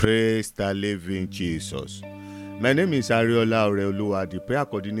Praise the living Jesus. My name is Ariola Oreoluwa, the prayer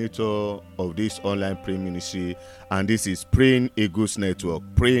coordinator of this online prayer ministry, and this is Praying Eagles Network.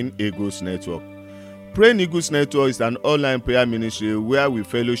 Praying Eagles Network. Praying Eagles Network is an online prayer ministry where we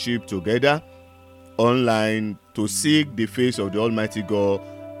fellowship together online to seek the face of the Almighty God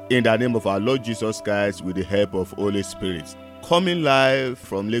in the name of our Lord Jesus Christ with the help of Holy Spirit. Coming live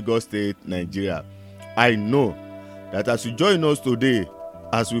from Lagos State, Nigeria. I know that as you join us today,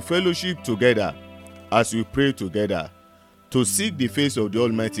 as we fellowship together, as we pray together to seek the face of the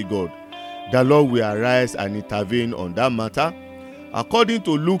Almighty God, the Lord will arise and intervene on that matter. According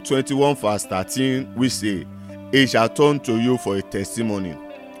to Luke 21 verse 13, we say, "It shall turn to you for a testimony."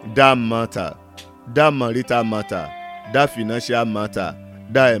 That matter, that marital matter, that financial matter,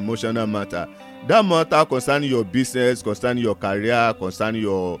 that emotional matter, that matter concerning your business, concerning your career, concerning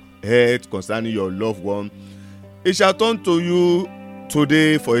your health, concerning your loved one, it shall turn to you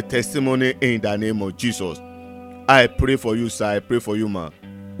today for a testimony in the name of Jesus. I pray for you, sir. I pray for you, ma.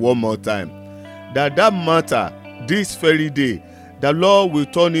 One more time. That matter, this very day, the Lord will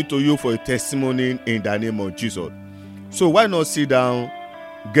turn it to you for a testimony in the name of Jesus. So why not sit down,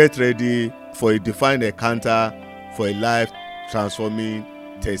 get ready for a divine encounter, for a life-transforming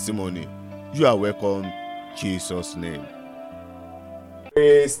testimony. You are welcome, Jesus' name.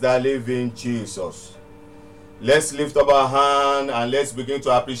 Praise the living Jesus. Let's lift up our hand and let's begin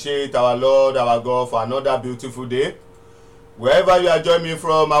to appreciate our Lord, our God, for another beautiful day. Wherever you are joining me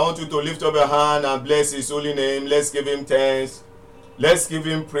from, I want you to lift up your hand and bless His holy name. Let's give Him thanks. Let's give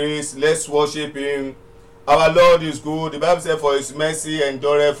Him praise. Let's worship Him. Our Lord is good. The Bible says, "For His mercy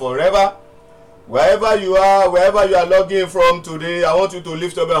endureth forever." Wherever you are logging from today, I want you to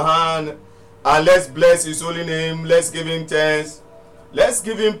lift up your hand and let's bless His holy name. Let's give Him thanks. Let's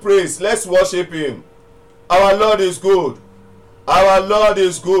give Him praise. Let's worship Him. Our Lord is good. Our Lord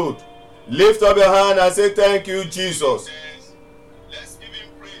is good. Lift up your hand and say, "Thank you, Jesus." Let's give Him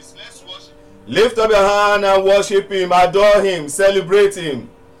praise. Let's worship. Lift up your hand and worship Him, adore Him, celebrate Him.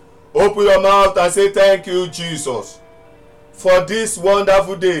 Open your mouth and say, "Thank you, Jesus." For this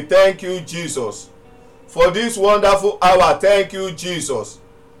wonderful day, thank you, Jesus. For this wonderful hour, thank you, Jesus.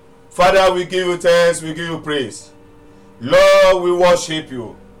 Father, we give you thanks, we give you praise. Lord, we worship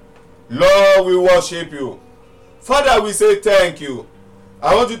you. Lord, we worship you. Father, we say thank you.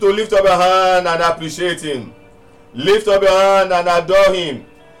 I want you to lift up your hand and appreciate Him. Lift up your hand and adore Him.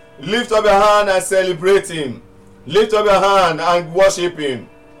 Lift up your hand and celebrate Him. Lift up your hand and worship Him.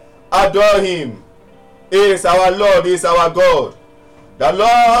 Adore Him. He is our Lord, He is our God. The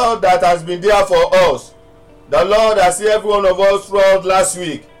Lord that has been there for us. The Lord that see every one of us throughout last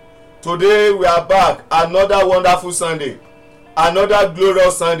week. Today we are back. Another wonderful Sunday. Another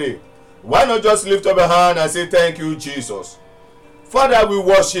glorious Sunday. Why not just lift up your hand and say, "Thank you, Jesus." Father, we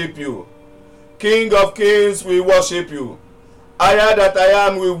worship you. King of kings, we worship you. I am that I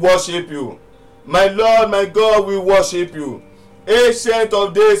am, we worship you. My Lord, my God, we worship you. Ancient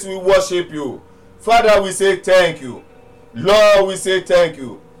of days, we worship you. Father, we say thank you. Lord, we say thank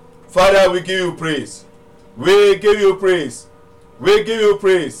you. Father, we give you praise. We give you praise. We give you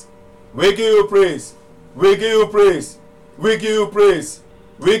praise. We give you praise. We give you praise. We give you praise.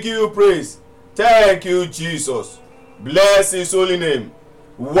 We give you praise. Thank you, Jesus. Bless His holy name.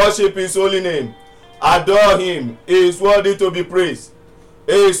 Worship His holy name. Adore Him. He is worthy to be praised.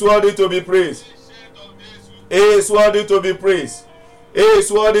 He is worthy to be praised. He is worthy to be praised. He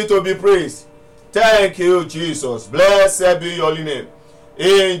is worthy to be praised. Thank you, Jesus. Blessed be your holy name.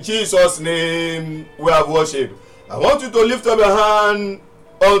 In Jesus' name we have worshipped. I want you to lift up your hand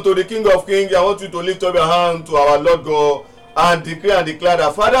unto the King of Kings. I want you to lift up your hand to our Lord God and decree and declare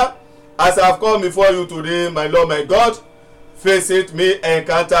that, Father, as I have come before you today, my Lord, my God, visit me,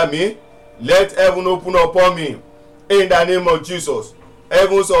 encounter me. Let heaven open upon me in the name of Jesus.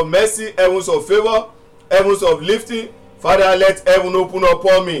 Heavens of mercy, heavens of favor, heavens of lifting. Father, let heaven open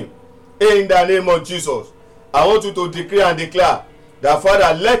upon me in the name of Jesus. I want you to decree and declare that,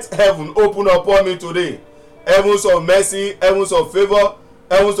 Father, let heaven open upon me today. Heavens of mercy, heavens of favor,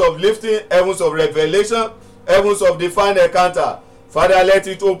 heavens of lifting, heavens of revelation, heavens of divine encounter. Father, let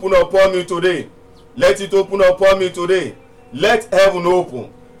it open upon me today. Let it open upon me today. Let heaven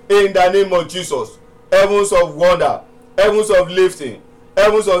open in the name of Jesus. Heavens of wonder, heavens of lifting,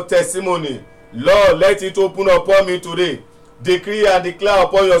 heavens of testimony. Lord, let it open upon me today. Decree and declare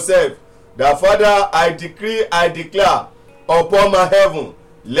upon yourself that, Father, I decree, I declare upon my heaven.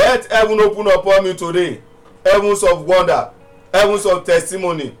 Let heaven open upon me today. Heavens of wonder, heavens of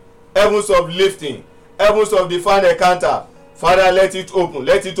testimony, heavens of lifting, heavens of divine encounter. Father, let it open,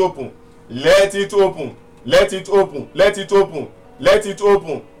 let it open, let it open, let it open, let it open, let it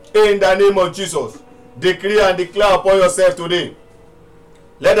open, In the name of Jesus, decree and declare upon yourself today.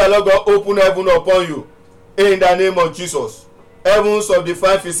 Let the Lord God open heaven upon you. In the name of Jesus, heavens of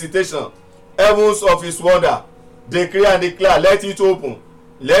divine visitation, heavens of his wonder, decree and declare, let it open,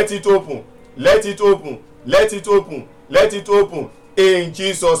 let it open, let it open, let it open, let it open. In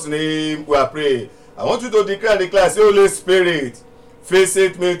Jesus' name we are praying. I want you to declare and declare, say, Holy Spirit,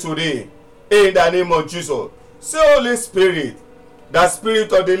 visit me today. In the name of Jesus, say, Holy Spirit, the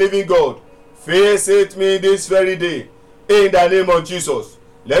Spirit of the living God, visit me this very day. In the name of Jesus,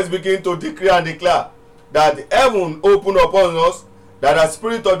 let's begin to declare and declare that the heaven open upon us, that the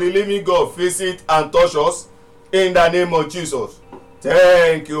Spirit of the living God visit and touch us. In the name of Jesus.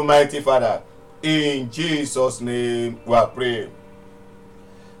 Thank you, mighty Father. In Jesus' name we are praying.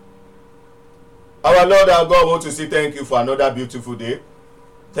 Our Lord, our God, want to say thank you for another beautiful day.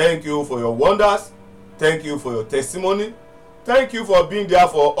 Thank you for your wonders. Thank you for your testimony. Thank you for being there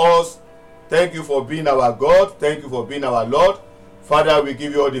for us. Thank you for being our God. Thank you for being our Lord. Father, we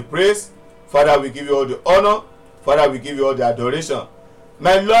give you all the praise. Father, we give you all the honor. Father, we give you all the adoration.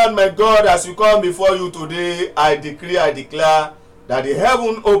 My Lord, my God, as we come before you today, I decree, I declare that the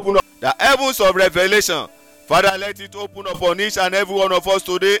heaven open up. The heavens of revelation. Father, let it open upon each and every one of us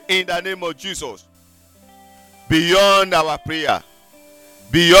today in the name of Jesus. Beyond our prayer,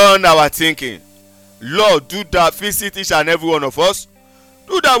 beyond our thinking, Lord, do that, visit each and every one of us.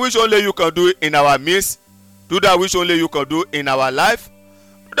 Do that which only you can do in our midst. Do that which only you can do in our life.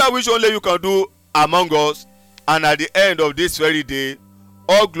 Do that which only you can do among us. And at the end of this very day,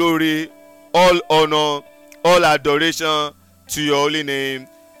 all glory, all honor, all adoration to your holy name,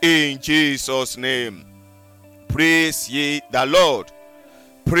 in Jesus' name. Praise ye the Lord.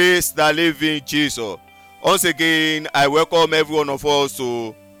 Praise the living Jesus. Once again, I welcome every one of us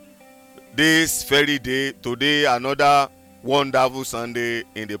to this very day. Today, another wonderful Sunday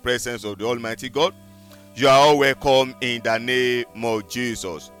in the presence of the Almighty God. You are all welcome in the name of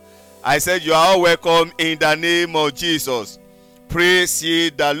Jesus. I said you are all welcome in the name of Jesus. Praise ye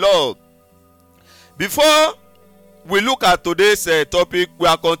the Lord. Before we look at today's topic, we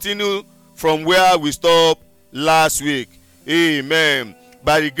are continuing from where we stopped last week. Amen.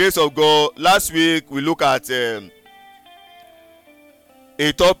 By the grace of God, last week we look at a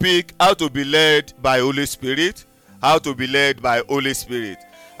topic, how to be led by Holy Spirit. How to be led by Holy Spirit.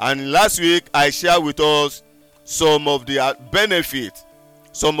 And last week I shared with us some of the benefits.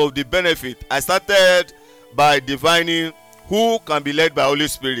 I started by defining who can be led by Holy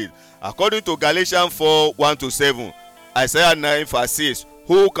Spirit. According to Galatians 4:1-7, Isaiah 9:6,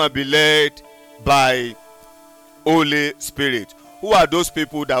 who can be led by Holy Spirit? Who are those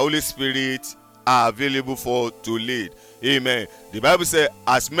people that Holy Spirit are available for to lead? Amen. The Bible says,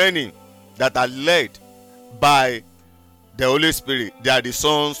 as many that are led by the Holy Spirit, they are the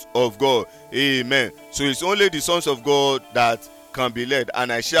sons of God. Amen. So it's only the sons of God that can be led.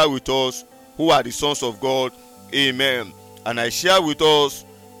 And I share with us who are the sons of God. Amen. And I share with us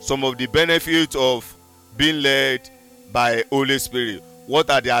some of the benefits of being led by Holy Spirit. What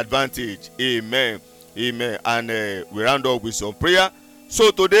are the advantages? Amen. Amen. And we round up with some prayer. So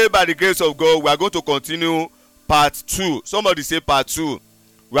today, by the grace of God, we are going to continue part 2. Somebody say part 2.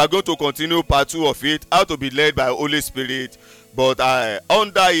 We are going to continue part 2 of it, how to be led by Holy Spirit. But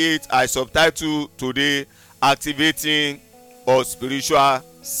under it, I subtitle today, activating our spiritual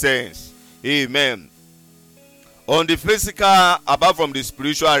sense. Amen. On the physical, apart from the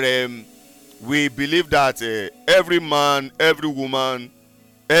spiritual realm, we believe that every man, every woman,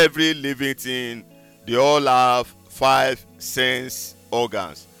 every living thing, they all have 5 sense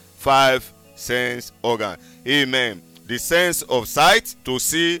organs. 5 sense organs. Amen. The sense of sight to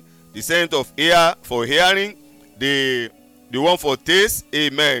see, the sense of ear for hearing, the one for taste,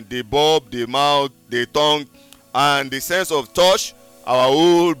 amen, the bulb, the mouth, the tongue, and the sense of touch, our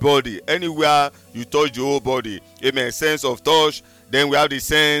whole body. Anywhere you touch the whole body, amen, sense of touch. Then we have the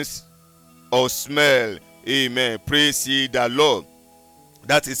sense of smell, amen. Praise ye the Lord.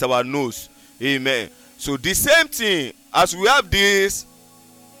 That is our nose, amen. So the same thing, as we have this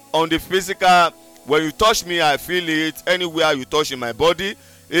on the physical, when you touch me, I feel it. Anywhere you touch in my body,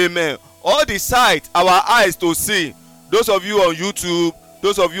 amen. All the sight, our eyes to see. Those of you on YouTube,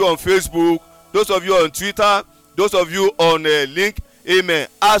 those of you on Facebook, those of you on Twitter, those of you on link, amen.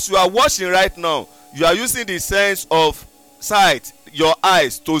 As you are watching right now, you are using the sense of sight, your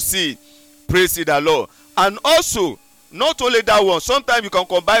eyes to see. Praise the Lord. And also, not only that one, sometimes you can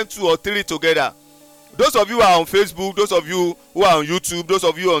combine 2 or 3 together. Those of you who are on Facebook, those of you who are on YouTube, those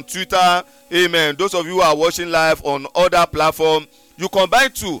of you on Twitter, amen. Those of you who are watching live on other platforms, you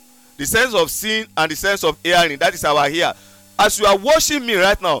combine 2, the sense of seeing and the sense of hearing. That is our ear. As you are watching me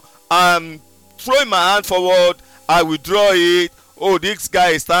right now, I'm throwing my hand forward, I withdraw it. Oh, this guy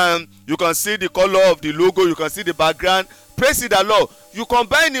is stand. You can see the color of the logo, you can see the background. Praise the Lord. You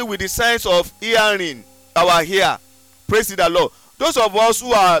combine it with the signs of hearing, our ear. Praise the Lord. Those of us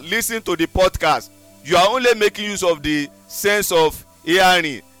who are listening to the podcast, you are only making use of the sense of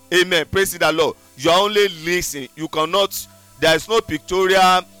hearing. Amen. Praise the Lord. You are only listening. You cannot, there is no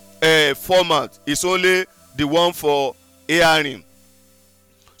pictorial format. It's only the one for hearing.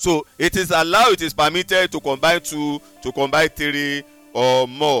 So it is allowed, it is permitted to combine two, to combine three or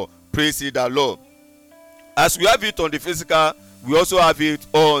more. Praise the Lord. As we have it on the physical, we also have it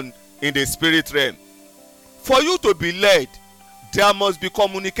on in the spirit realm. For you to be led, there must be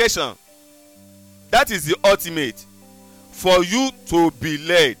communication. That is the ultimate. For you to be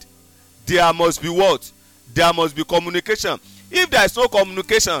led, there must be what? There must be communication. If there is no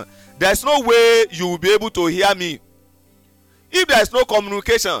communication, there is no way you will be able to hear me. If there is no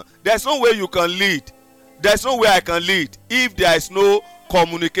communication, there is no way you can lead. There is no way I can lead if there is no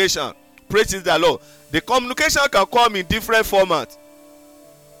communication. Praise the Lord. The communication can come in different formats.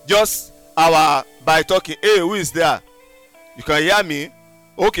 Just by talking. Hey, who is there? You can hear me?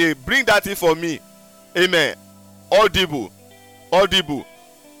 Okay, bring that in for me. Amen. Audible.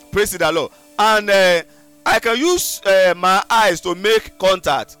 Praise the Lord. And I can use my eyes to make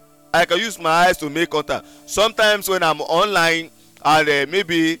contact. Sometimes when I'm online and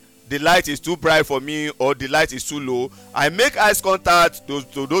maybe the light is too bright for me or the light is too low, I make eyes contact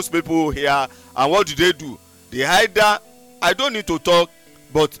to those people here. And what do? They either, I don't need to talk,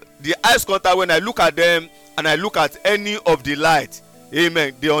 but the eyes contact, when I look at them and I look at any of the light,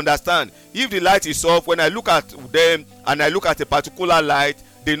 amen, they understand. If the light is off, when I look at them and I look at a particular light,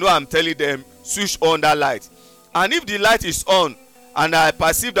 they know I'm telling them switch on that light. And if the light is on and I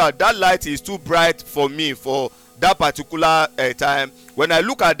perceive that light is too bright for me for that particular time, when I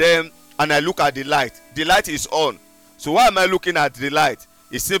look at them and I look at the light is on. So why am I looking at the light?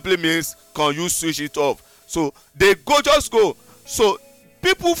 It simply means, can you switch it off? So they just go. So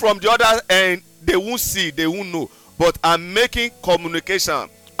people from the other end, they won't see, they won't know. But I'm making communication.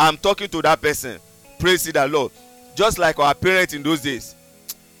 I'm talking to that person. Praise the Lord. Just like our parents in those days.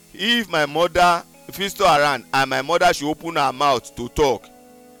 If my mother, if he's still around and my mother should open her mouth to talk,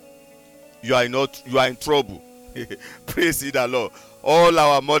 you are in trouble. Praise the Lord. All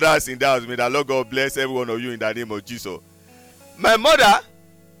our mothers in the house, may the Lord God bless every one of you in the name of Jesus. My mother,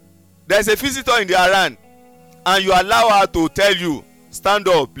 there's a visitor in the around and you allow her to tell you, stand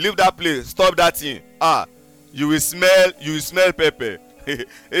up, leave that place, stop that thing. You will smell pepper.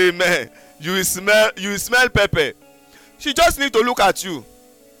 Amen. You will smell pepper. She just need to look at you.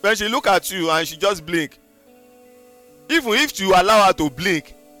 When she look at you and she just blink, even if you allow her to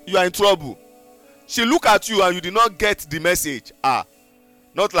blink, you are in trouble. She look at you and you did not get the message.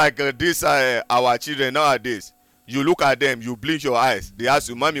 Not like this our children nowadays. You look at them, you blink your eyes. They ask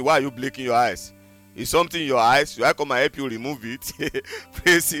you, mommy, why are you blinking your eyes? Is something in your eyes? Should I come and help you remove it?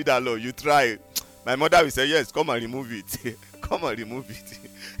 Praise the Lord. You try it. My mother will say, yes, come and remove it. Come and remove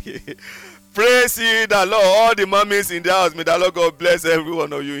it. Praise the Lord. All the mummies in the house, may the Lord God bless every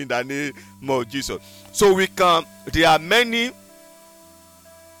one of you in the name of Jesus. So there are many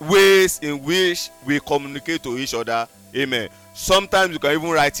ways in which we communicate to each other. Amen. Sometimes you can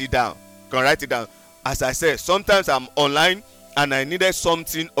even write it down. As I said, sometimes I'm online and I needed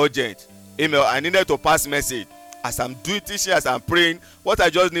something urgent. Amen. I needed to pass message. As I'm doing teaching, as I'm praying, what I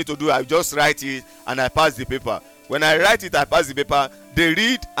just need to do, I just write it and I pass the paper. When I write it, I pass the paper. They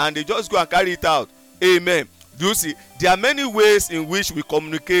read and they just go and carry it out. Amen. Do you see? There are many ways in which we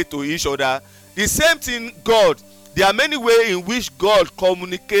communicate to each other. The same thing, God. There are many ways in which God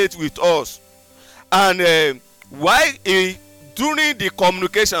communicates with us. And during the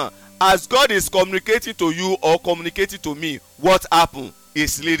communication, as God is communicating to you or communicating to me, what happened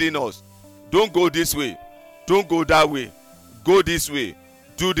is leading us. Don't go this way. Don't go that way. Go this way.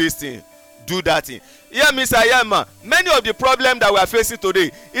 Do this thing. Do that thing. Yeah, Mr. Yama, many of the problems that we are facing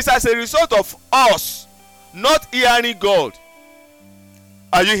today is as a result of us not hearing God.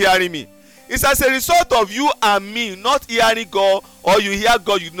 Are you hearing me? It's as a result of you and me not hearing God, or you hear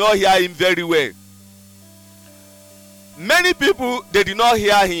God, you do not hear him very well. Many people, they did not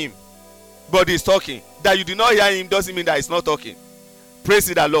hear him, but he's talking. That you did not hear him doesn't mean that he's not talking. Praise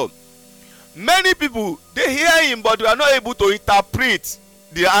the Lord. Many people, they hear him, but they are not able to interpret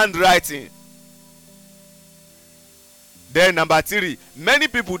the handwriting. Then number 3, many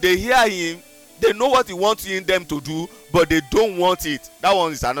people, they hear him, they know what he wants them to do, but they don't want it. That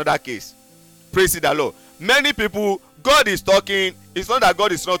one is another case. Praise the Lord. Many people, God is talking. It's not that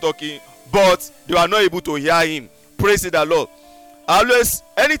God is not talking, but they are not able to hear him. Praise the Lord. Always,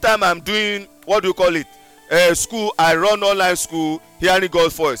 anytime I'm doing, what do you call it, school, I run online school, hearing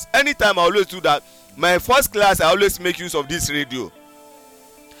God's voice. Anytime I always do that. My first class, I always make use of this radio.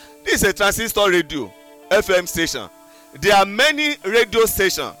 This is a transistor radio, FM station. There are many radio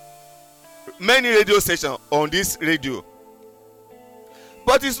stations on this radio,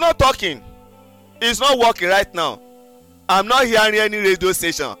 but it's not talking. It's not working right now. I'm not hearing any radio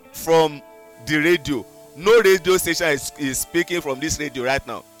station from the radio. No radio station is speaking from this radio right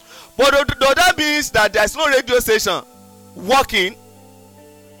now. But does that mean that there's no radio station working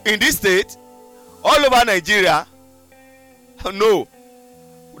in this state, all over Nigeria? No.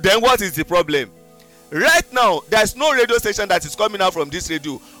 Then what is the problem? Right now, there's no radio station that is coming out from this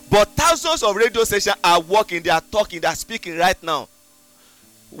radio, but thousands of radio stations are working, they are talking, they are speaking right now.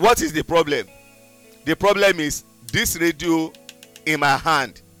 What is the problem? The problem is this radio in my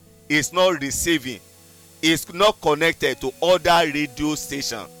hand is not receiving, it's not connected to other radio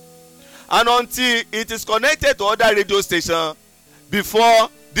stations. And until it is connected to other radio stations, before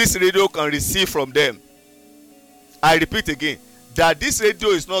this radio can receive from them. I repeat again, that this radio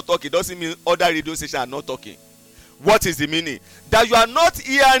is not talking doesn't mean other radio stations are not talking. What is the meaning? That you are not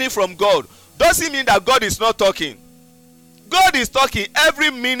hearing from God doesn't mean that God is not talking. God is talking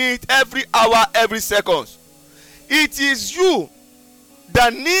every minute, every hour, every second. It is you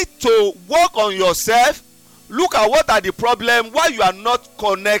that need to work on yourself. Look at what are the problems, why you are not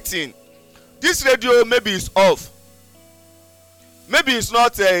connecting. This radio maybe is off. Maybe it's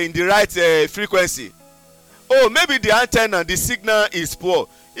not in the right frequency. Oh, maybe the antenna, the signal is poor.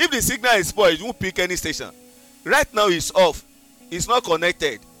 If the signal is poor, it won't pick any station. Right now it's off. It's not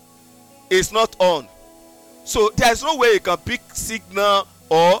connected. It's not on. So there's no way you can pick signal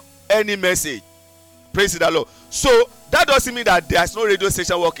or any message. Praise the Lord. So that doesn't mean that there's no radio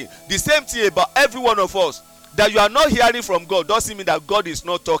station working. The same thing about every one of us. That you are not hearing from God doesn't mean that God is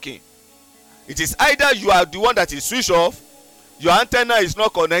not talking. It is either you are the one that is switched off, your antenna is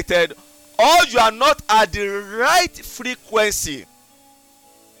not connected, or you are not at the right frequency.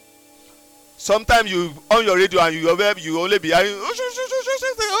 Sometimes you on your radio and you only be hearing,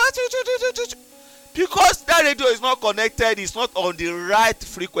 because that radio is not connected, it's not on the right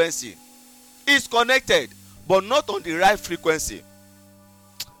frequency. It's connected, but not on the right frequency.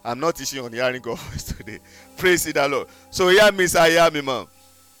 I'm not teaching on hearing God today. Praise the Lord. So hear me, sir, hear me, ma'am.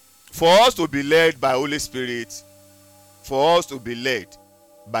 For us to be led by Holy Spirit, for us to be led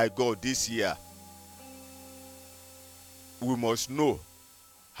by God this year, we must know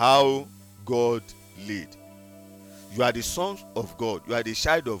how God lead. You are the son of God, you are the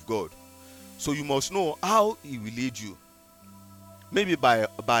child of God, so you must know how he will lead you. Maybe by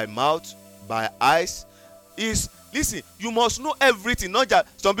mouth, by eyes. Listen, you must know everything. Not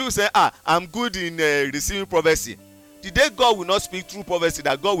just some people say, I'm good in receiving prophecy. The day God will not speak through prophecy,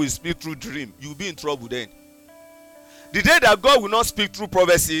 that God will speak through dream, you'll be in trouble then. The day that God will not speak through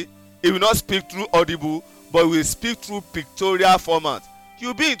prophecy, he will not speak through audible, but will speak through pictorial format,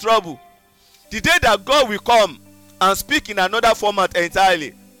 you'll be in trouble. The day that God will come and speak in another format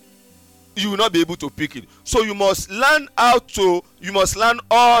entirely, you will not be able to pick it. So you must learn all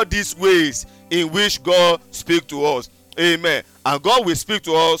these ways in which God speaks to us. Amen. And God will speak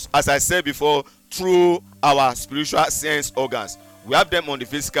to us, as I said before, through our spiritual sense organs. We have them on the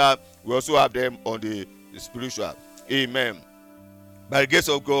physical, we also have them on the spiritual. Amen. By the grace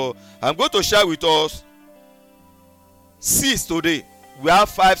of God, I'm going to share with us 6 today. We have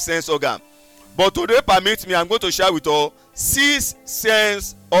 5 sense organs, but today, permit me, I'm going to share with us 6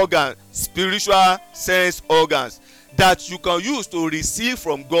 sense organs, spiritual sense organs, that you can use to receive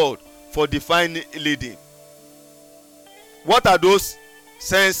from God for divine leading. What are those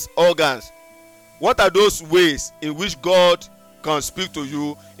sense organs? What are those ways in which God can speak to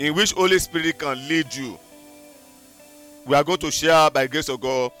you, in which Holy Spirit can lead you? We are going to share by the grace of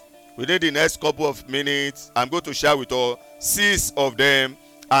God within the next couple of minutes. I'm going to share with you 6 of them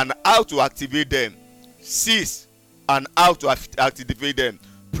and how to activate them. 6 and how to activate them.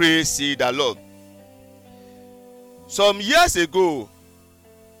 Praise the Lord. Some years ago,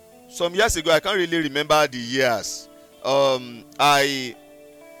 I can't really remember the years.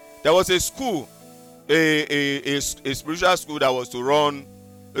 There was a school, a spiritual school that was to run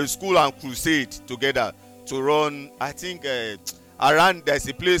a school and crusade together to run. I think around, there's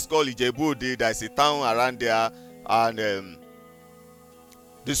a place called Ijebu-Ode. There's a town around there, and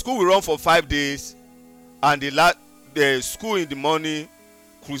the school will run for 5 days, and the school in the morning,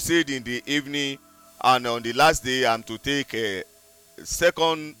 crusade in the evening, and on the last day I'm to take a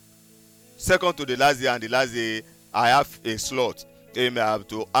second to the last day, and the last day I have a slot. I have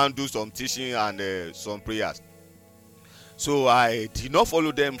to undo some teaching and some prayers. So I did not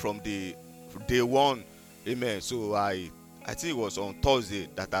follow them from the day one. Amen. So I think it was on Thursday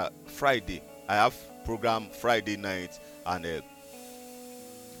Friday. I have program Friday night, and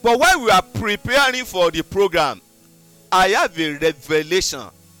but while we are preparing for the program, I have a revelation.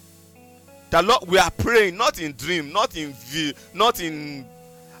 The Lord, we are praying, not in dream, not in view, not in.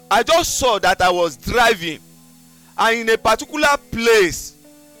 I just saw that I was driving, and in a particular place,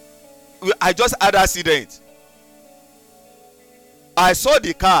 I just had an accident. I saw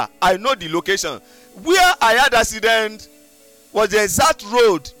the car. I know the location. Where I had accident was the exact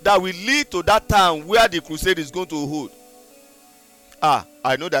road that will lead to that town where the crusade is going to hold.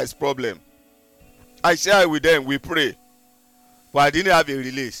 I know there is problem. I share with them. We pray, but I didn't have a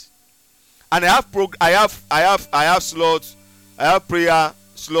release. And I have slots. I have prayer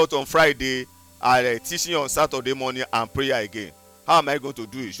slot on Friday, and teaching on Saturday morning, and prayer again. How am I going to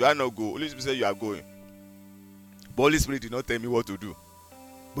do it? Should I not go? Holy Spirit said you are going. But Holy Spirit did not tell me what to do.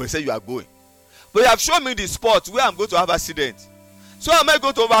 But he said you are going. But you have shown me the spot where I'm going to have accident. So how am I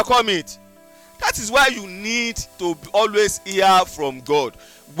going to overcome it? That is why you need to always hear from God.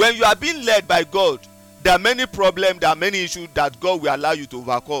 When you are being led by God, there are many problems, there are many issues that God will allow you to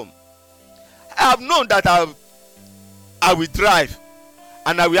overcome. I have known that I will drive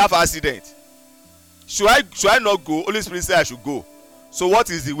and I will have accident. Should I not go? Holy Spirit said I should go. So what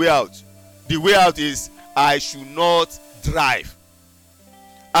is the way out? The way out is I should not drive.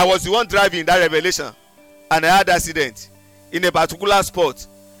 I was the one driving that revelation, and I had accident in a particular spot,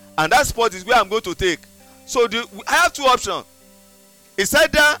 and that spot is where I'm going to take. So I have two options. It's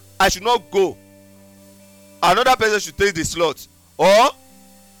either I should not go, another person should take the slot, or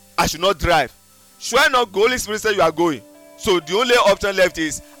I should not drive. Should I not go? Holy Spirit said you are going. So the only option left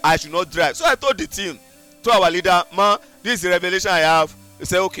is I should not drive. So I told the team, to our leader, man, this is the revelation I have. He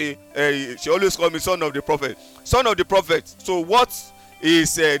said, okay. She always called me son of the prophet. Son of the prophet. So what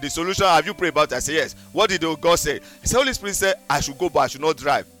is the solution? Have you prayed about it? I said, yes. What did God say? He said, Holy Spirit said, I should go, but I should not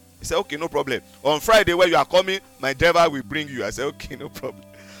drive. He said, okay, no problem. On Friday, when you are coming, my driver will bring you. I said, okay, no problem.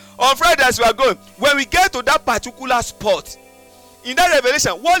 On Friday, as we are going, when we get to that particular spot, in that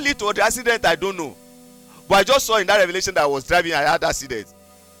revelation, what led to the accident, I don't know. But I just saw in that revelation that I was driving, I had accident.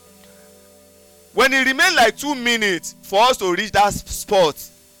 When it remained like 2 minutes for us to reach that spot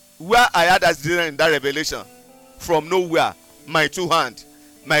where I had accident in that revelation, from nowhere, my two hand,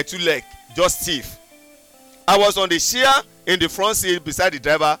 my two leg, just stiff. I was on the chair in the front seat beside the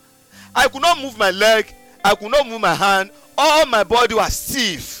driver. I could not move my leg. I could not move my hand. All my body was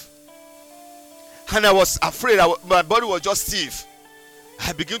stiff. And I was afraid. My body was just stiff.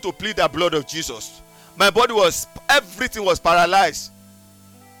 I began to plead the blood of Jesus. My body everything was paralyzed.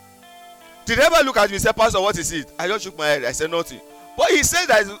 The driver looked at me and said, Pastor, what is it? I just shook my head. I said nothing. But he said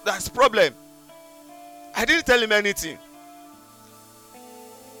that's a problem. I didn't tell him anything.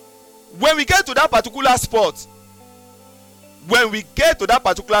 When we get to that particular spot,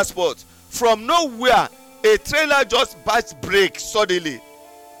 from nowhere, a trailer just burst brake suddenly.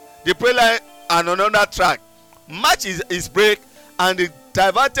 The trailer and another track match his brake, and it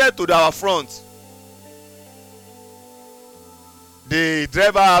diverted to our front. The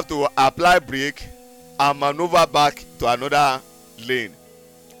driver have to apply brake and maneuver back to another lane.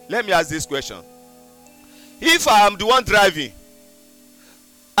 Let me ask this question. If I am the one driving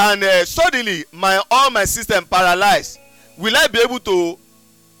and suddenly all my system paralyzed, will I be able to?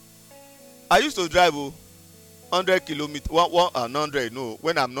 I used to drive 100 kilometers, 100, no,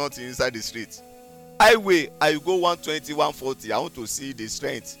 when I'm not inside the street. Highway, I go 120, 140. I want to see the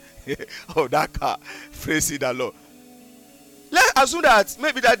strength of that car. Praise the Lord. Let's assume that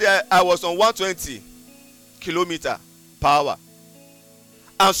maybe that day I was on 120 kilometer per hour,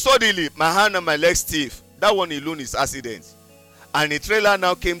 and suddenly my hand and my leg stiff. That one alone is accident, and a trailer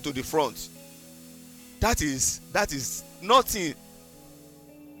now came to the front. That is nothing.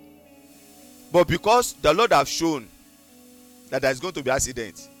 But because the Lord have shown that there is going to be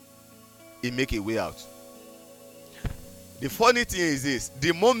accident, He make a way out. The funny thing is this: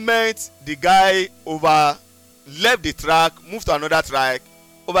 the moment the guy left the track, moved to another track,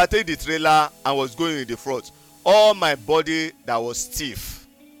 overtake the trailer, and was going in the front, all my body that was stiff,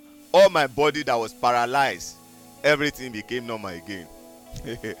 all my body that was paralyzed, everything became normal again.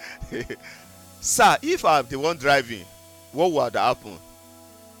 Sir, if I'm the one driving, what would happen?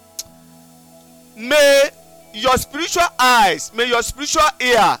 May your spiritual eyes, may your spiritual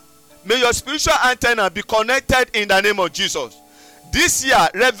ear, may your spiritual antenna be connected in the name of Jesus. This year,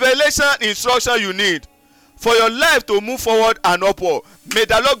 revelation instruction you need for your life to move forward and upward, may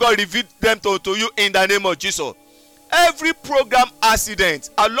the Lord God reveal them to you in the name of Jesus. Every program accident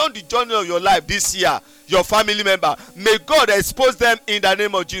along the journey of your life this year, your family member, may God expose them in the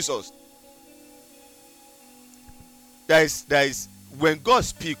name of Jesus. There is when God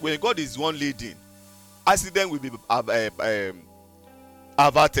speaks, when God is one leading, accident will be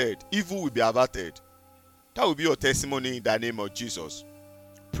averted, evil will be averted. That will be your testimony in the name of Jesus.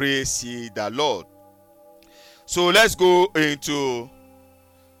 Praise ye the Lord. So let's go into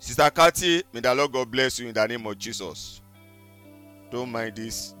Sister Kathy. May the Lord God bless you in the name of Jesus. Don't mind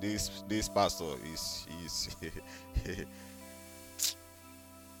this pastor. He's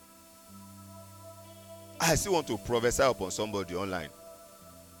I still want to prophesy upon somebody online.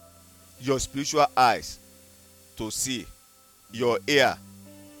 Your spiritual eyes to see, your ear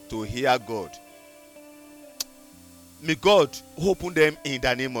to hear God. May God open them in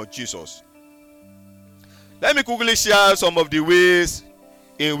the name of Jesus. Let me quickly share some of the ways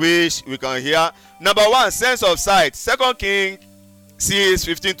in which we can hear. Number one, sense of sight. 2 Kings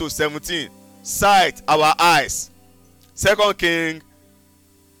 6:15-17. Sight, our eyes. 2 Kings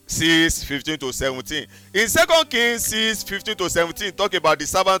 6:15-17. In 2 Kings 6:15-17, talk about the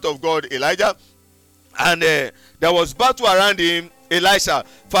servant of God Elijah, and there was battle around him. Elisha,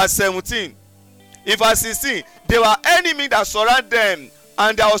 verse 17. In verse 16, there were enemies that surrounded them,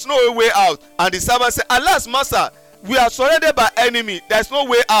 and there was no way out. And the servant said, "Alas, master, we are surrounded by enemy. There is no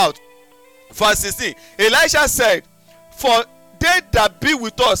way out." Verse 16, Elisha said, "For they that be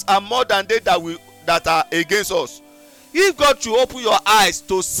with us are more than they that are against us." If God should open your eyes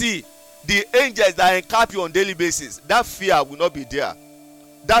to see the angels that encamp you on daily basis, that fear will not be there.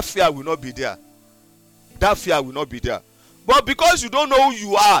 That fear will not be there. That fear will not be there. But because you don't know who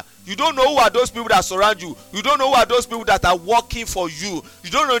you are, you don't know who are those people that surround you, you don't know who are those people that are working for you, you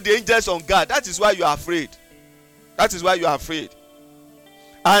don't know the angels on God, that is why you are afraid. That is why you are afraid.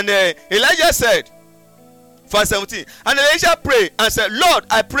 And Elijah said, verse 17, and Elisha prayed and said, "Lord,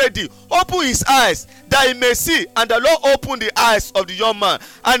 I pray thee, open his eyes that he may see." And the Lord opened the eyes of the young man,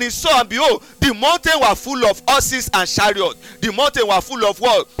 and he saw, and behold, the mountain were full of horses and chariots. The mountain were full of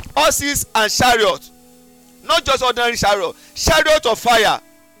what? Horses and chariots. Not just ordinary chariot, chariot of fire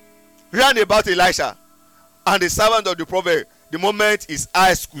ran about Elisha. And the servant of the prophet, the moment his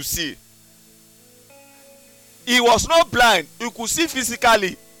eyes could see, he was not blind, he could see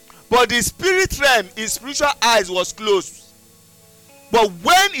physically, but the spirit realm, his spiritual eyes was closed. But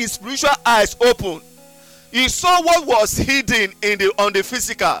when his spiritual eyes opened, he saw what was hidden on the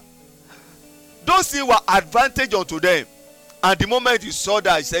physical. Those things were advantage unto them. And the moment he saw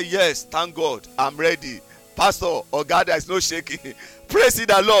that, he said, "Yes, thank God, I'm ready. Pastor, or God, there is no shaking." Praise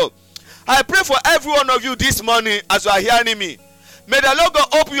the Lord. I pray for every one of you this morning as you are hearing me. May the Lord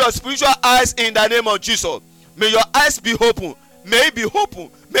God open your spiritual eyes in the name of Jesus. May your eyes be open. May it be open.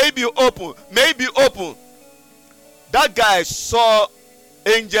 May it be open. May it be open. That guy saw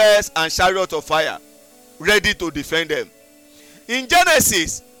angels and chariots of fire ready to defend them. In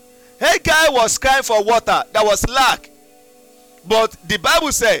Genesis, Hagar was crying for water. There was lack. But the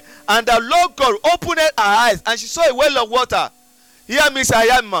Bible said, and the Lord God opened her eyes, and she saw a well of water. Hear me,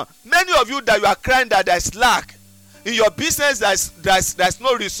 Sayama. Many of you that you are crying that there is lack in your business, there's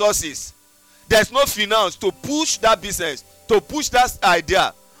no resources, there's no finance to push that business, to push that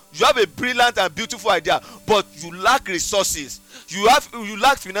idea. You have a brilliant and beautiful idea, but you lack resources. You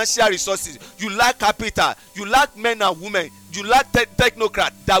lack financial resources. You lack capital. You lack men and women. You lack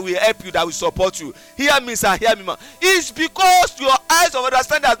technocrats that will help you, that will support you. Hear me, sir. Hear me, man. It's because your eyes of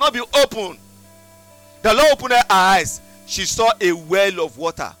understanding has not been opened. The Lord opened her eyes. She saw a well of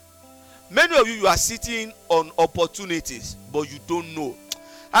water. Many of you are sitting on opportunities, but you don't know.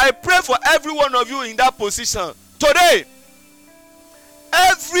 I pray for every one of you in that position today.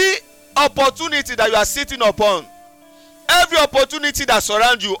 Every opportunity that you are sitting upon, every opportunity that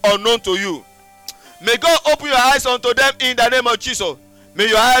surrounds you unknown to you, may God open your eyes unto them in the name of Jesus. May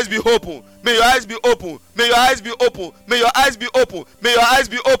your eyes be open. May your eyes be open. May your eyes be open. May your eyes be open. May your eyes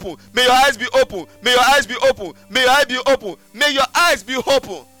be open. May your eyes be open. May your eyes be open. May your eyes be open. May your eyes be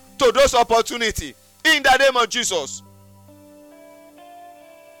open to those opportunities in the name of Jesus.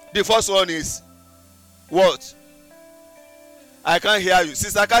 The first one is what? I can't hear you.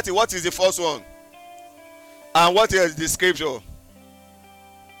 Sister Kathy, what is the first one? And what is the scripture?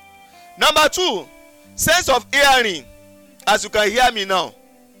 Number 2, sense of hearing. As you can hear me now.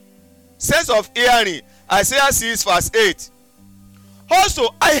 Sense of hearing. Isaiah 6 verse 8.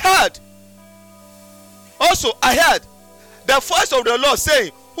 Also I heard the voice of the Lord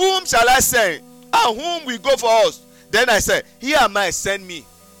saying, "Whom shall I send? And whom will go for us?" Then I said, "Here am I, send me."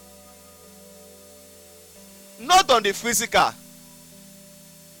 Not on the physical,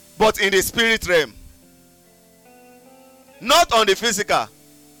 but in the spirit realm. Not on the physical,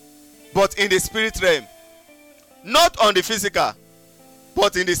 but in the spirit realm. Not on the physical,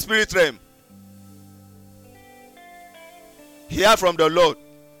 but in the spirit realm. Hear from the Lord.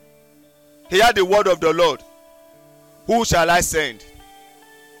 Hear the word of the Lord. Who shall I send?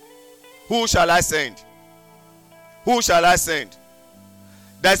 Who shall I send? Who shall I send?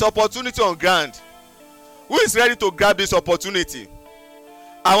 There is opportunity on ground. Who is ready to grab this opportunity?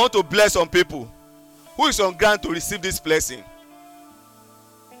 I want to bless some people. Who is on ground to receive this blessing?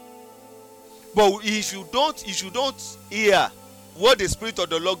 But if you don't hear what the Spirit of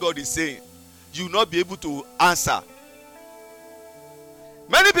the Lord God is saying, you will not be able to answer.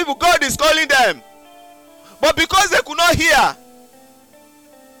 Many people, God is calling them, but because they could not hear,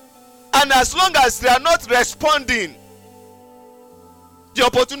 and as long as they are not responding, the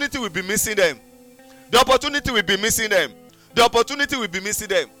opportunity will be missing them. The opportunity will be missing them. The opportunity will be missing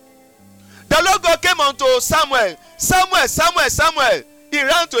them. The Lord God came unto Samuel. Samuel. He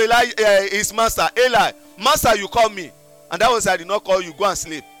ran to his master, Eli. Master, you call me. And that was, I did not call you. Go and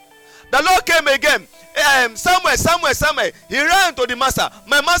sleep. The Lord came again. Samuel. He ran to the master.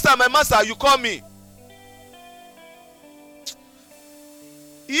 My master, you call me.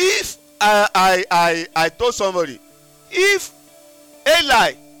 If I told somebody, if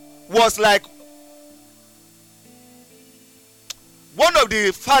Eli was like one of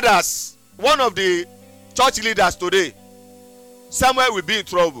the fathers, one of the church leaders today, Samuel will be in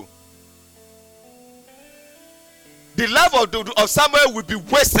trouble. The life of Samuel will be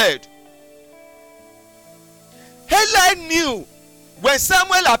wasted. Eli knew when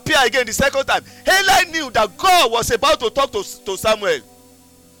Samuel appeared again the second time, Eli knew that God was about to talk to Samuel.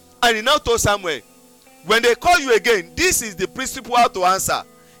 And he now told Samuel, when they call you again, this is the principle how to answer.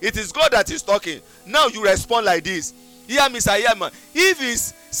 It is God that is talking. Now you respond like this. Hear me, sir, hear me. If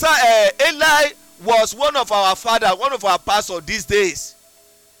Eli was one of our father, one of our pastors these days,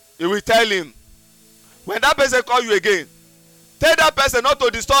 he will tell him, when that person call you again, tell that person not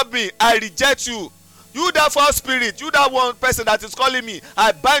to disturb me. I reject you. You that false spirit, you that one person that is calling me,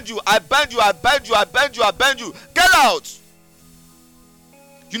 I bind you. Get out.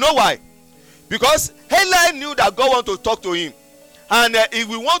 You know why? Because Eli knew that God wanted to talk to him, and he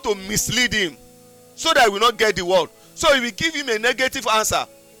will want to mislead him so that he will not get the word. So he will give him a negative answer.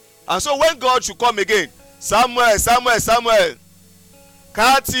 And so when God should come again, Samuel,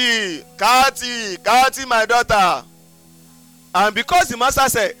 Kati, my daughter. And because the master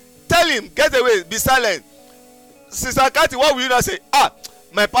said, tell him, get away, be silent. Sister Kati, what will you not say?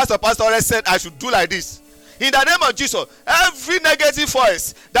 My pastor already said I should do like this. In the name of Jesus, every negative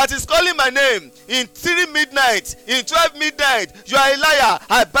voice that is calling my name in 3 midnight, in 12 midnight, you are a liar.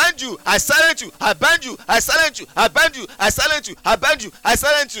 I bind you, I silence you, I bind you, I silence you, I bind you, I silence you, I bind you, I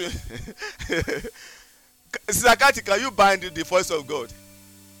silence you. Sister Kati, can you bind the voice of God?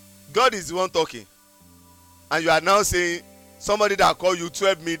 God is the one talking. And you are now saying, somebody that call you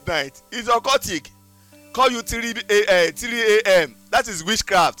 12 midnight is occultic. Call you 3 a.m. That is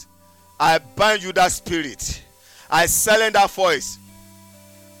witchcraft. I bind you that spirit. I silence that voice.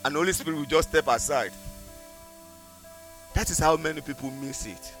 And the Holy Spirit will just step aside. That is how many people miss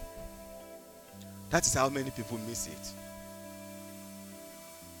it. That is how many people miss it.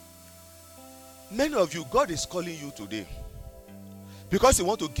 Many of you, God is calling you today because He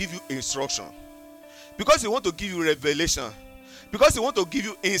wants to give you instruction, because He wants to give you revelation, because He wants to give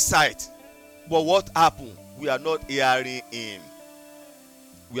you insight. But what happened? We are not hearing Him.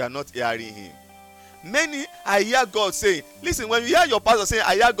 We are not hearing Him. Many, I hear God saying, listen, when you hear your pastor saying,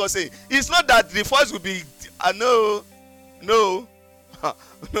 I hear God saying, it's not that the voice will be, no.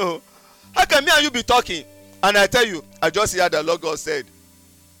 How can me and you be talking? And I tell you, I just hear the Lord God said,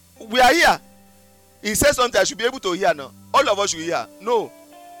 we are here. He says something I should be able to hear now. All of us should hear. No.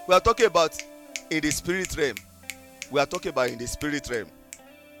 We are talking about in the spirit realm. We are talking about in the spirit realm.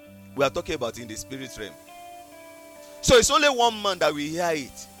 We are talking about in the spirit realm. So it's only one man that will hear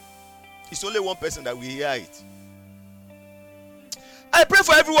it. It's only one person that will hear it. I pray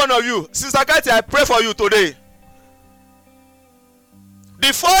for every one of you. Sister Kati, I pray for you today.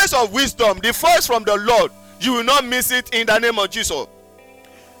 The voice of wisdom, the voice from the Lord, you will not miss it in the name of Jesus.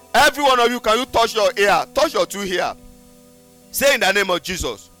 Every one of you, can you touch your ear? Touch your two ear. Say in the name of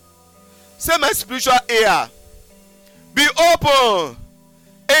Jesus. Say, my spiritual ear, be open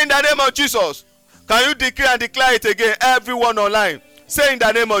in the name of Jesus. Can you decree and declare it again? Everyone online. Say in the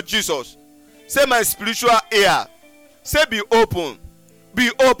name of Jesus. Say, my spiritual ear. Say, be open.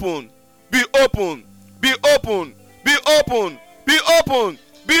 Be open. Be open. Be open. Be open. Be open.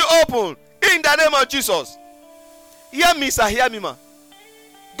 Be open. In the name of Jesus. Hear me, sir. Hear me, ma.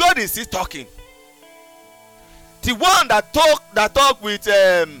 God is still talking. The one that talked with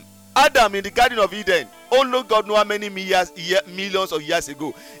Adam in the Garden of Eden, only God knows how many millions of years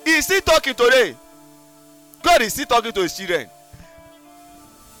ago. He is still talking today. God is still talking to his children.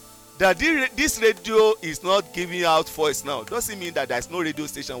 That this radio is not giving out voice now doesn't mean that there is no radio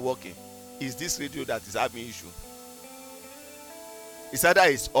station working. It's this radio that is having issue. It's either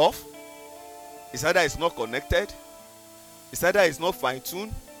it's off, it's either it's not connected, it's either it's not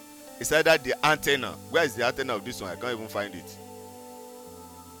fine-tuned, it's either the antenna. Where is the antenna of this one? I can't even find it.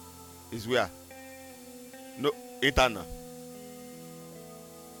 It's where? No, internal.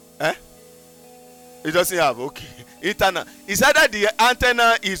 It doesn't have, okay. Internal. It's either the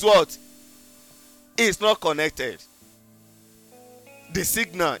antenna is what? It's not connected. The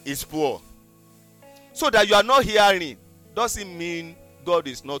signal is poor. So that you are not hearing doesn't mean God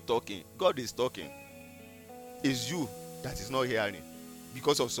is not talking. God is talking. It's you that is not hearing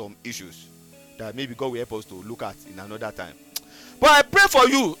because of some issues that maybe God will help us to look at in another time. But I pray for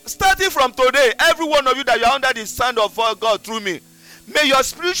you, starting from today, every one of you that you are under the sound of God through me, may your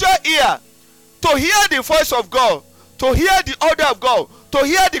spiritual ear to hear the voice of God, to hear the order of God, to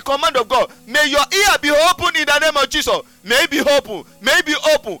hear the command of God, may your ear be open in the name of Jesus. May it be open, may it be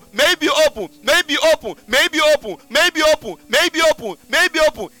open, may it be open, may it be open, may it be open, may it be open, may it be open, may it be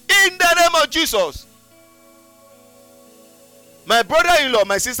open, in the name of Jesus. My brother-in-law,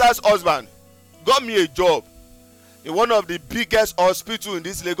 my sister's husband, got me a job in one of the biggest hospitals in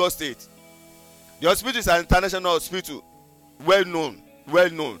this Lagos state. The hospital is an international hospital, well known.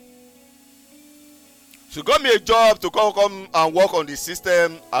 She got me a job to come and work on the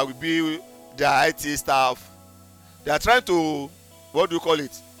system. I will be their IT staff. They are trying to,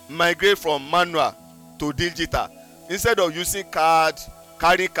 migrate from manual to digital. Instead of using carry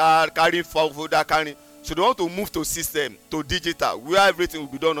folder, carry. So they want to move to system, to digital, where everything will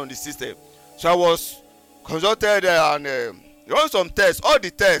be done on the system. So I was consulted and run some tests, all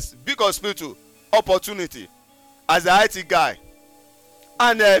the tests, big hospital, opportunity, as the IT guy.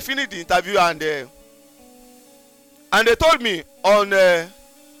 And finished the interview and they told me on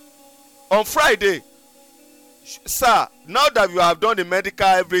Friday, sir, now that you have done the medical,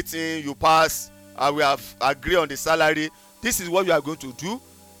 everything, you pass, and we have agreed on the salary, this is what you are going to do.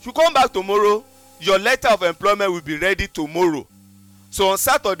 You come back tomorrow, your letter of employment will be ready tomorrow. So on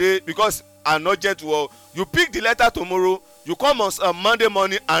Saturday, because I'm not yet well, you pick the letter tomorrow, you come on Monday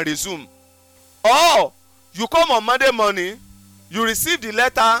morning and resume. Or you come on Monday morning, you receive the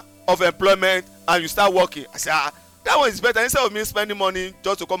letter of employment and you start working. I say, that one is better. Instead of me spending money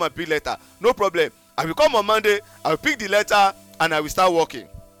just to come and pick letter, no problem. I will come on Monday, I will pick the letter and I will start working. I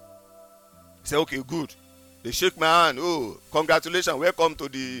say, okay, good. They shake my hand. Oh, congratulations, welcome to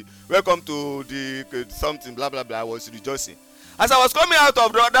the something, blah blah blah. I was rejoicing. As I was coming out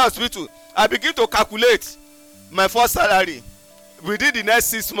of the hospital, I begin to calculate my first salary within the next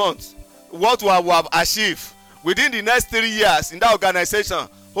 6 months, what we have achieved within the next 3 years in that organization.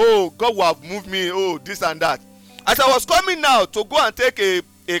 Oh, God will have moved me. Oh, this and that. As I was coming now to go and take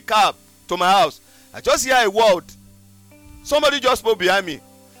a cab to my house, I just hear a word. Somebody just spoke behind me.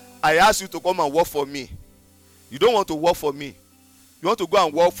 I asked you to come and work for me. You don't want to work for me. You want to go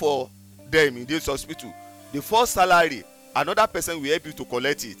and work for them in this hospital. The first salary, another person will help you to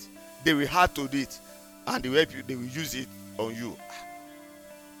collect it. They will add to it and they will help you. They will use it on you.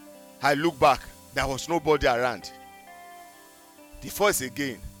 I look back. There was nobody around. The voice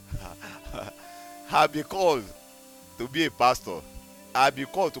again. I've been called to be a pastor. I've been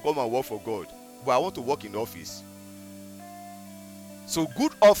called to come and work for God. But I want to work in the office. So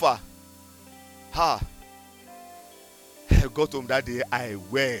good offer. I got home that day, I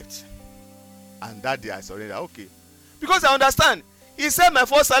wept. And that day I surrendered. Okay. Because I understand. He said my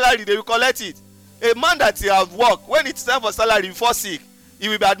first salary, they will collect it. A man that he has worked, when it's time for salary, before sick, he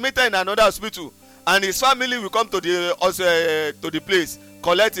will be admitted in another hospital. And his family will come to the place,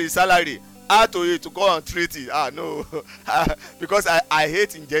 collect his salary, add to it to go and treat it. No. Because I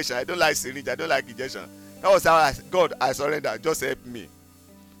hate injection. I don't like syringe. I don't like injection. That was how I surrender. Just help me.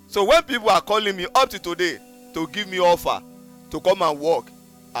 So when people are calling me up to today to give me offer to come and work,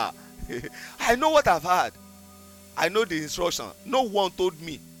 I know what I've had. I know the instruction. No one told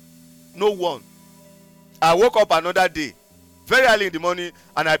me. No one. I woke up another day, very early in the morning,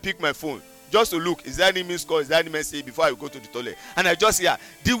 and I picked my phone just to look. Is there any missed call? Is there any message before I go to the toilet? And I just hear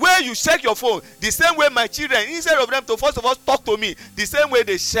the way you check your phone, the same way my children, instead of them to first of all talk to me, the same way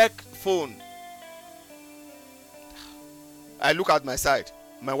they check phone. I look at my side.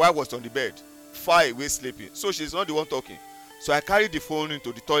 My wife was on the bed, far away sleeping. So she's not the one talking. So I carried the phone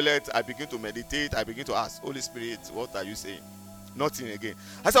into the toilet. I begin to meditate. I begin to ask, Holy Spirit, what are you saying? Nothing again.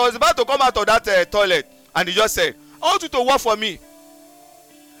 As I was about to come out of that toilet, And he just said, I want you to work for me.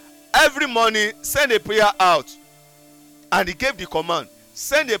 Every morning, send a prayer out. And he gave the command,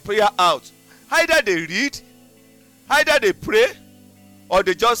 send a prayer out. Either they read, either they pray, or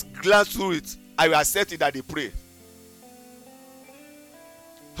they just glance through it. I will accept it that they pray.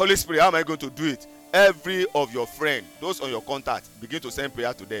 Holy Spirit, how am I going to do it? Every of your friends, those on your contact, begin to send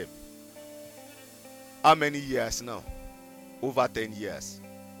prayer to them. How many years now? Over 10 years.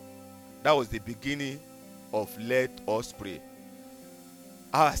 That was the beginning of Let Us Pray.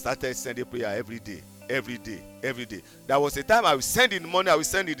 I started sending prayer every day. There was a time I would send in the morning, I would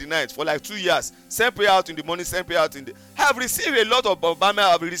send in the night for like 2 years. Send prayer out in the morning, send prayer out in the... I have received a lot of bombardment,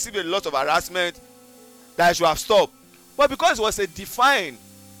 I have received a lot of harassment that I should have stopped. But because it was a defined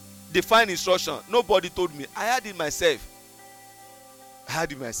instruction, nobody told me. I had it myself.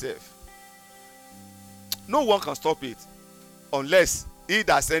 No one can stop it unless he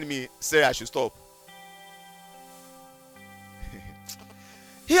that sent me say I should stop.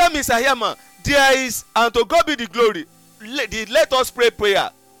 Hear me, sir, hear man. There is, and to God be the glory, let us pray prayer.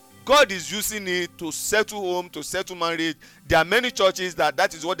 God is using it to settle home, to settle marriage. There are many churches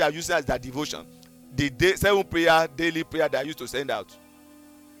that is what they are using as their devotion. The 7 prayer, daily prayer they used to send out.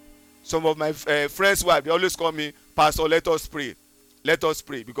 Some of my friends' wives, they always call me, Pastor, let us pray. Let us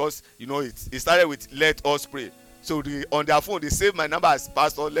pray. Because, it started with let us pray. So on their phone, they save my number as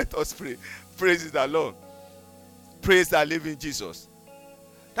Pastor, let us pray. Praise the Lord. Praise the living Jesus.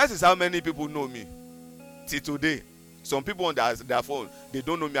 That is how many people know me till today. Some people on their phone, they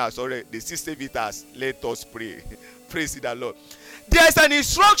don't know me as already. They still save it as let us pray. Praise the Lord. There is an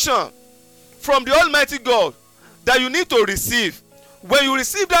instruction from the Almighty God that you need to receive. When you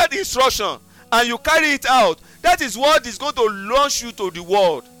receive that instruction and you carry it out, that is what is going to launch you to the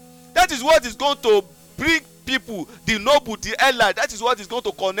world. That is what is going to bring people, the noble, the elite. That is what is going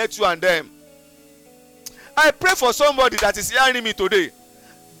to connect you and them. I pray for somebody that is hearing me today.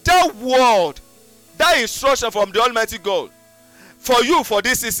 That word, that instruction from the Almighty God for you for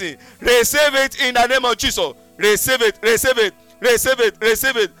this season, receive it in the name of Jesus. Receive it, receive it, receive it,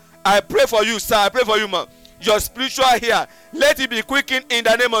 receive it. I pray for you, sir. I pray for you, man. Your spiritual ear, let it be quickened in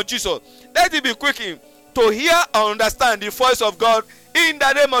the name of Jesus. Let it be quickened to hear and understand the voice of God in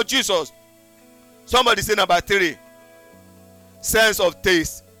the name of Jesus. Somebody say number 3. Sense of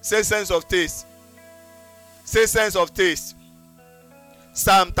taste. Say sense of taste. Say sense of taste.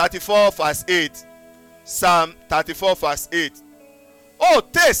 Psalm 34 verse 8. Psalm 34 verse 8. Oh,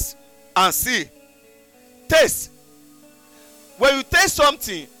 taste and see. Taste. When you taste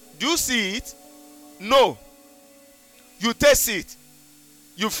something, do you see it? No. You taste it.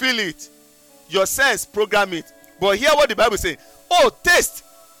 You feel it. Your sense program it. But hear what the Bible says. Oh, taste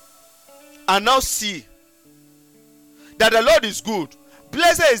and now see that the Lord is good.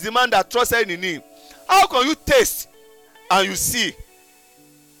 Blessed is the man that trusted in him. How can you taste and you see?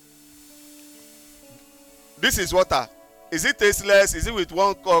 This is water. Is it tasteless? Is it with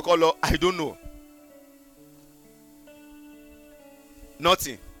one color? I don't know.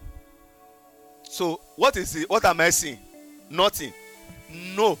 Nothing. So what is it? What am I seeing? Nothing.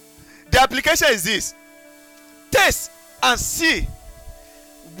 No. The application is this. Taste and see.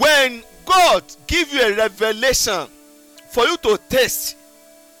 When God gives you a revelation for you to taste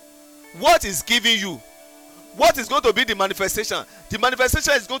what is giving you, what is going to be the manifestation? The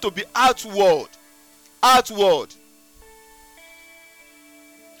manifestation is going to be outward. Outward.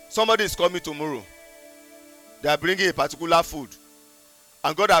 Somebody is coming tomorrow. They are bringing a particular food.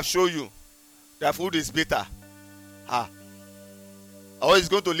 And God has shown you that food is bitter. Or it's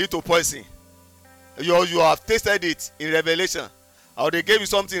going to lead to poison. You have tasted it in Revelation. Or they gave you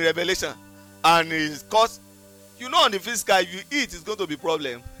something in Revelation. And it's caused, on the physical, you eat, it's going to be a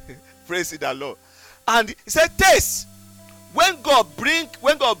problem. Praise the Lord. And he said, taste. When God bring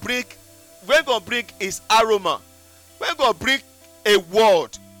his aroma, when God bring a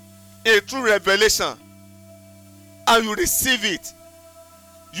word, a true revelation, and you receive it,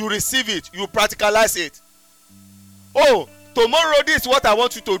 you practicalize it. Oh, tomorrow this is what I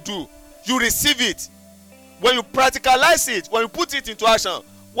want you to do. You receive it. When you practicalize it, when you put it into action,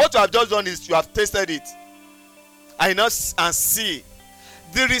 what you have just done is you have tasted it. And see.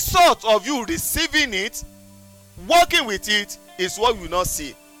 The result of you receiving it, working with it, is what you will not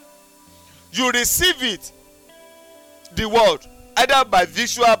see. You receive it, the word, either by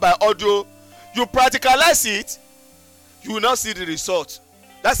visual, by audio. You practicalize it, you will not see the result.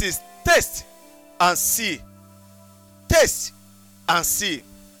 That is taste and see. Taste and see.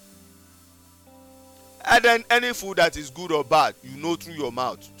 And then any food that is good or bad, through your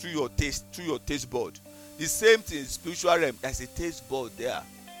mouth, through your taste bud. The same thing, spiritual realm, there's a taste bud there.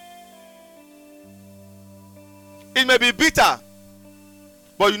 It may be bitter,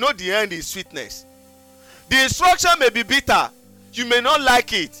 but you know the end is sweetness. The instruction may be bitter. You may not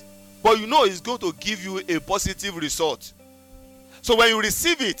like it, but you know it's going to give you a positive result. So when you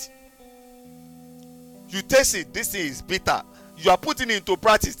receive it, you taste it. This thing is bitter. You are putting it into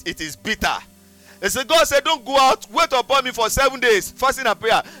practice. It is bitter. And so God said, don't go out. Wait upon me for 7 days, fasting and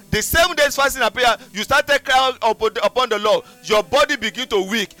prayer. The 7 days fasting and prayer, you started crying upon the Lord. Your body begin to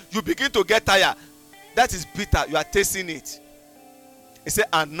weak. You begin to get tired. That is bitter. You are tasting it. He said,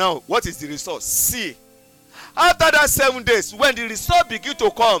 and now, what is the result? See. After that 7 days, when the result begin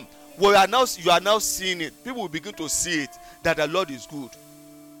to come, you are now seeing it. People will begin to see it, that the Lord is good.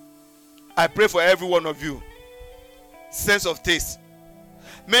 I pray for every one of you. Sense of taste.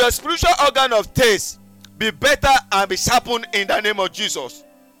 May your spiritual organ of taste be better and be sharpened in the name of Jesus.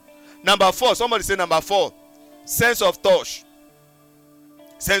 Number 4. Somebody say number 4. Sense of touch.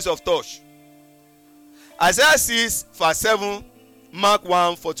 Sense of touch. Isaiah 6 verse 7, Mark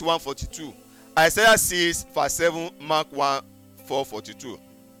 1, 41, 42. Isaiah 6 verse 7, Mark 1, 4, 42.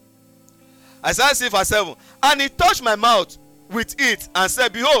 Isaiah 6 verse 7. And he touched my mouth with it and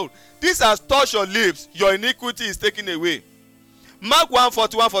said, behold, this has touched your lips. Your iniquity is taken away. Mark 1,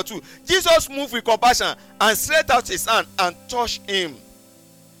 41, 42. Jesus moved with compassion and stretched out his hand and touched him.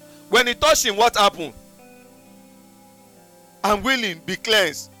 When he touched him, what happened? I'm willing, be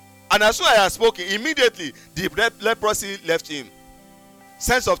cleansed. And as soon as I had spoken, immediately the leprosy left him.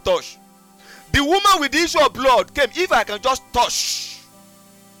 Sense of touch. The woman with the issue of blood came. If I can just touch,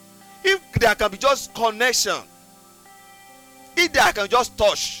 if there can be just connection, if I can just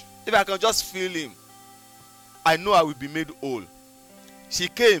touch, if I can just feel him, I know I will be made whole. She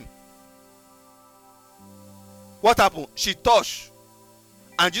came. What happened? She touched.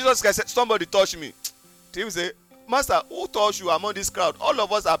 And Jesus Christ said, somebody touched me. He said, Master, who touched you among this crowd? All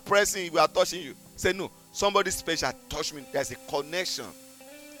of us are pressing, we are touching you. He said, no, somebody special touched me. There's a connection.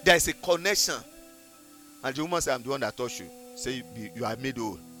 There is a connection. And the woman said, I'm the one that touched you. Say, you are made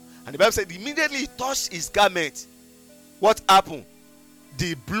whole. And the Bible said, immediately he touched his garment. What happened?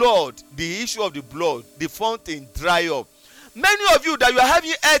 The blood, the issue of the blood, the fountain dry up. Many of you that you are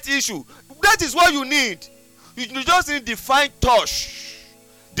having health issue, that is what you need. You just need divine touch.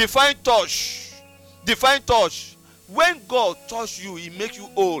 Divine touch. Divine touch. When God touch you, he make you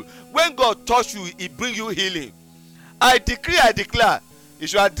whole. When God touch you, he bring you healing. I decree, I declare.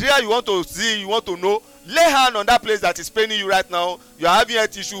 If you are there, you want to see, you want to know, lay hand on that place that is paining you right now. You are having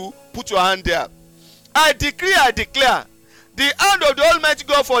health issue, put your hand there. I decree, I declare. The hand of the Almighty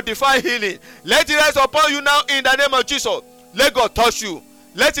God for divine healing. Let it rest upon you now in the name of Jesus. Let God touch you.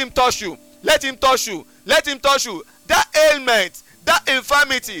 Let him touch you. Let him touch you. Let him touch you. That ailment, that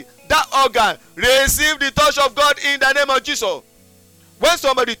infirmity, that organ, receive the touch of God in the name of Jesus. When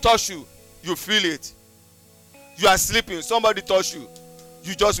somebody touch you, you feel it. You are sleeping, somebody touch you.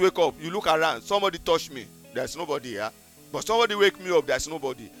 You just wake up, you look around, somebody touch me. There's nobody here. But somebody wake me up, there's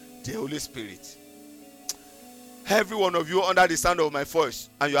nobody. The Holy Spirit. Every one of you under the sound of my voice,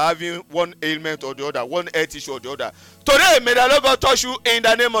 and you're having one ailment or the other, one health issue or the other. Today, may the Lord God touch you in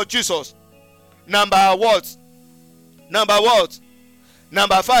the name of Jesus. Number what? Number what?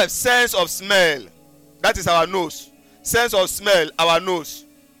 Number 5, sense of smell. That is our nose. Sense of smell, our nose.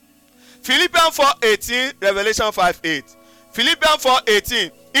 Philippians 4:18, Revelation 5:8. Philippians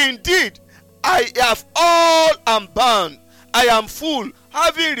 4:18. Indeed, I have all am bound. I am full,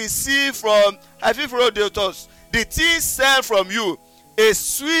 having received from Epaphroditus the things sent from you, a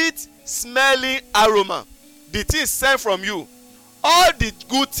sweet smelling aroma. The things sent from you, all the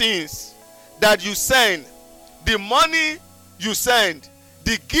good things that you send, the money you send,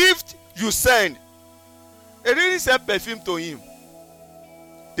 the gift you send. They really send perfume to him.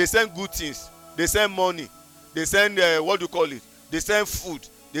 They send good things. They send money. They send what do you call it? They send food.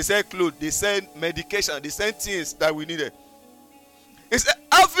 They send clothes. They send medication. They send things that we needed. He said,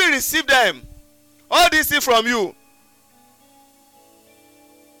 have we received them? All these things from you.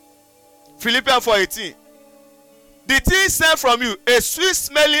 Philippians 4:18. The things sent from you, a sweet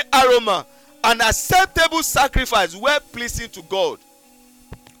smelling aroma, an acceptable sacrifice, well pleasing to God.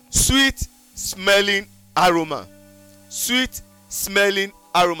 Sweet smelling aroma. Sweet smelling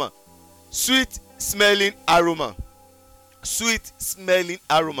aroma. Sweet smelling aroma. Sweet smelling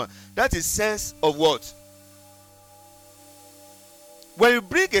aroma. That is sense of what? When you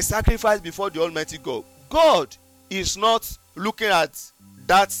bring a sacrifice before the Almighty God, God is not looking at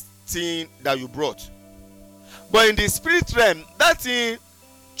that thing that you brought. But in the spirit realm, that thing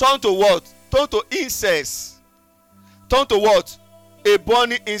turn to what? Turn to incense. Turn to what? A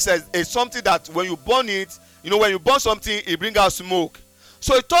burning incense. It's something that when you burn it, when you burn something, it brings out smoke.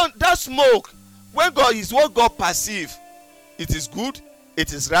 So it turn, that smoke When God is what God perceive, it is good,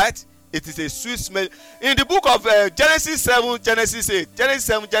 it is right, it is a sweet smell. In the book of Genesis 7, Genesis 8, Genesis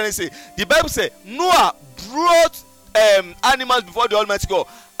 7, Genesis 8, the Bible says Noah brought animals before the Almighty God,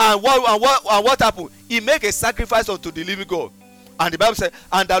 and what happened? He made a sacrifice unto the living God, and the Bible said,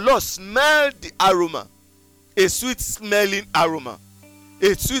 and the Lord smelled the aroma, a sweet smelling aroma,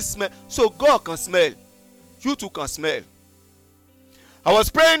 a sweet smell. So God can smell, you too can smell. I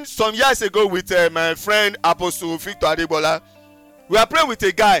was praying some years ago with my friend Apostle Victor Adebola. We were praying with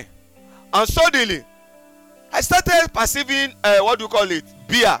a guy, and suddenly I started perceiving what do you call it?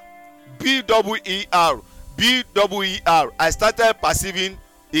 Beer, B-E-E-R, B-E-E-R. I started perceiving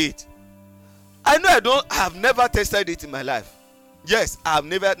it. I know I have never tasted it in my life. Yes, I have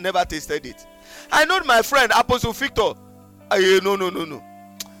never tasted it. I know my friend Apostle Victor. No.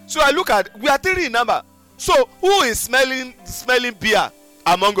 So I look at, we are three in number. So who is smelling beer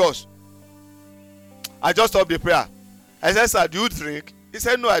among us? I just stopped the prayer. I said, sir, do you drink? He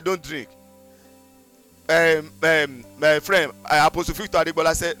said, no, I don't drink. My friend Apostle Victor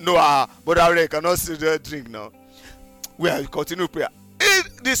Adebola said, no, but I cannot still drink now. We are continue prayer.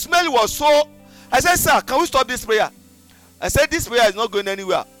 The smell was so. I said, sir, can we stop this prayer? I said, this prayer is not going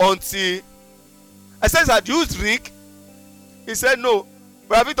anywhere until. I said, sir, do you drink? He said, no.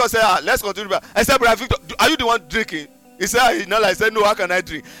 Brother Victor said, let's continue. I said, Brother Victor, are you the one drinking? He said, no. I said, no, how can I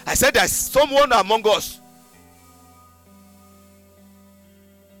drink? I said, there's someone among us.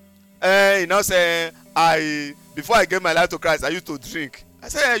 He now said, before I gave my life to Christ, I used to drink. I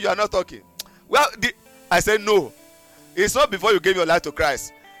said, hey, you are not talking. Well, I said, no. It's not before you gave your life to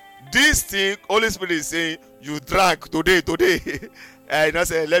Christ. This thing, Holy Spirit is saying, you drank today. And he now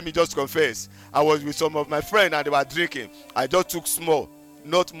said, let me just confess. I was with some of my friends and they were drinking. I just took small,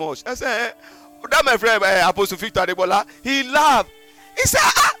 not much. I said, that my friend Apostle Victor Adebola, he laughed. He said,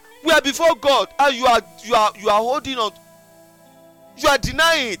 we are before God and you are holding on. You are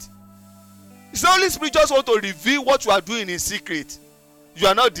denying it. The Holy Spirit just want to reveal what you are doing in secret. You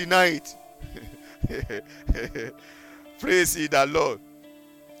are not denying it. Praise ye the Lord.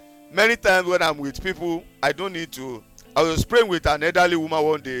 Many times when I'm with people, I don't need to. I was praying with an elderly woman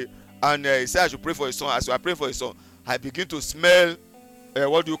one day, and he said I should pray for his son. As I pray for his son, I begin to smell,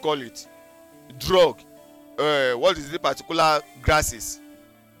 what do you call it? Drug. What is the particular grasses?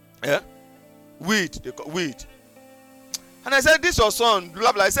 Weed. They call weed. And I said, this your son,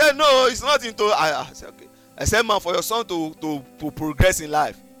 blah blah. I said, no, it's not into. I said, okay. I said, man, for your son to progress in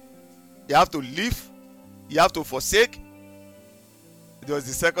life, you have to live, you have to forsake. It was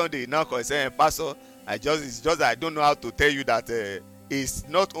the second day. Now I said, Pastor, it's just I don't know how to tell you that he's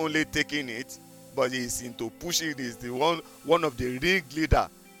not only taking it, but he's into pushing it. He's the one of the ring leader,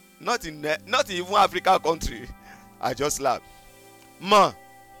 not even African country. I just laughed. Man,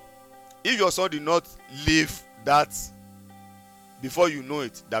 if your son did not leave that, before you know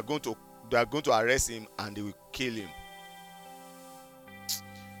it, they are going to arrest him and they will kill him.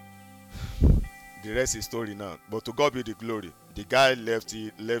 The rest is story now. But to God be the glory. The guy left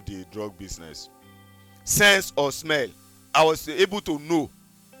the drug business. Sense or smell, I was able to know.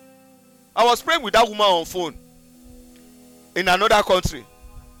 I was praying with that woman on phone in another country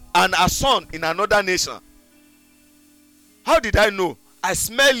and her son in another nation. How did I know? I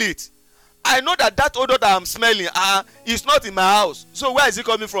smell it. I know that odor that I'm smelling is not in my house. So where is it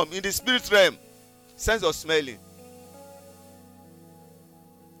coming from? In the spirit realm. Sense of smelling.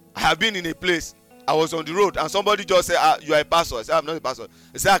 I have been in a place. I was on the road and somebody just said, you are a pastor. I said, I'm not a pastor.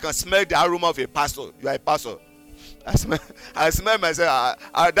 He said, I can smell the aroma of a pastor. You are a pastor. I smell myself.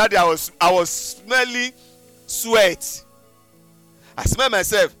 That day I was smelling sweat. I smell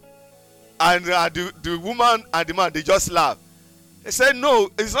myself. And the woman and the man, they just laugh. They said, no,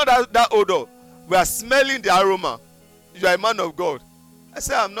 it's not that odor. We are smelling the aroma. You are a man of God. I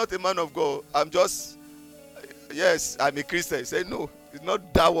said, I'm not a man of God. I'm just, yes, I'm a Christian. He said, no, it's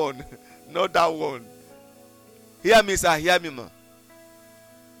not that one. Not that one. Hear me, sir. Hear me, man.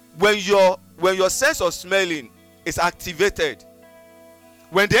 When your sense of smelling is activated,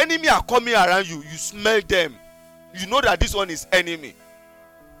 when the enemy are coming around you, you smell them. You know that this one is enemy.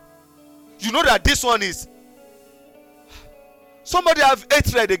 You know that this one is. Somebody have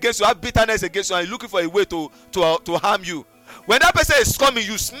hatred against you, have bitterness against you, and you're looking for a way to harm you. When that person is coming,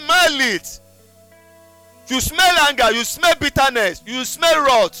 you smell it. You smell anger. You smell bitterness. You smell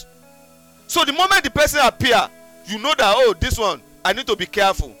wrath. So the moment the person appear, you know that, oh, this one, I need to be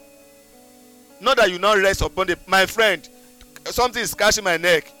careful. Not that you not rest upon my friend, something is scratching my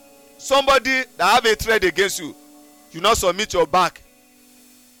neck. Somebody that have a thread against you, you not submit your back.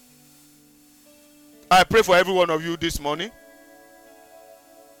 I pray for every one of you this morning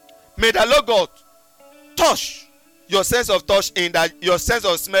May the Lord God touch your sense of touch in that, your sense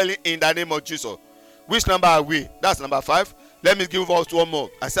of smelling in the name of Jesus. Which number are we? That's number 5. Let me give us one more.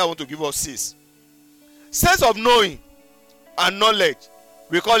 I said I want to give us 6. Sense of knowing and knowledge.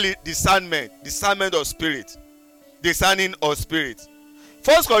 We call it discernment. Discernment of spirit. Discerning of spirit.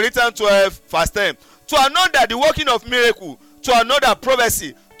 1 Corinthians 12 verse 10. To another the working of miracle, to another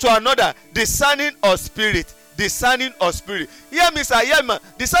prophecy, to another discerning of spirit. Discerning of spirit. Hear me, sir. Hear me.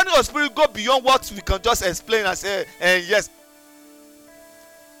 Discerning of spirit go beyond what we can just explain and say, yes.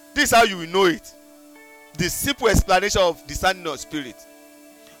 This is how you will know it. The simple explanation of discerning of spirit.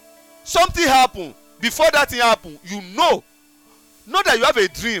 Something happened. Before that thing happened, you know. Not that you have a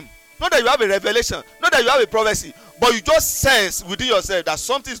dream, not that you have a revelation, not that you have a prophecy, but you just sense within yourself that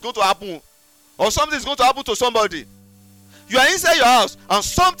something is going to happen, or something is going to happen to somebody. You are inside your house and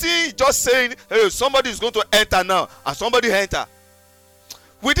something is just saying, hey, somebody is going to enter now, and somebody enter.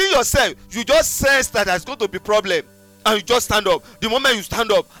 Within yourself, you just sense that there's going to be problem, and you just stand up. The moment you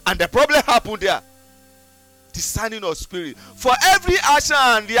stand up and the problem happened there. Discerning of spirit. For every action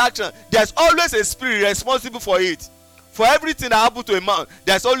and reaction, there's always a spirit responsible for it. For everything that happens to a man,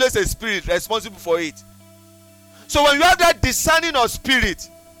 there's always a spirit responsible for it. So when you have that discerning of spirit,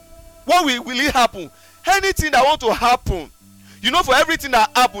 what will it happen? Anything that want to happen, you know, for everything that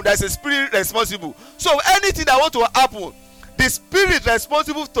happen, there's a spirit responsible. So anything that want to happen, the spirit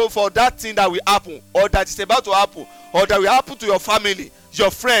responsible for that thing that will happen, or that is about to happen, or that will happen to your family,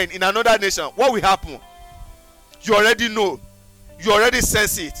 your friend in another nation, what will happen? You already know. You already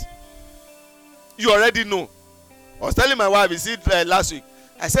sense it. You already know. I was telling my wife, you see it last week.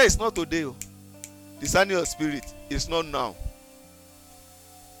 I said it's not today. Oh. Discerning of spirit. It's not now.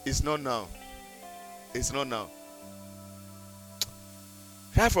 It's not now. It's not now.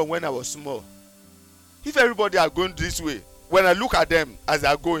 Right from when I was small. If everybody are going this way, when I look at them as they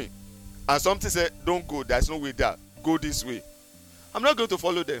are going, and something say, don't go, there's no way there. Go this way. I'm not going to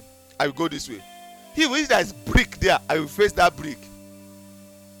follow them. I will go this way. If there is brick there, I will face that brick.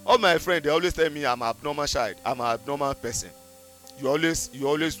 All my friends, they always tell me I'm an abnormal child. I'm an abnormal person. You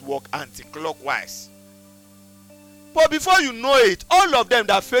always walk anti-clockwise. But before you know it, all of them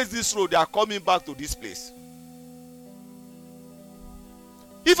that face this road, they are coming back to this place.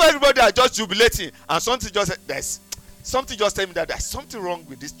 If everybody are just jubilating and something just tell me that there's something wrong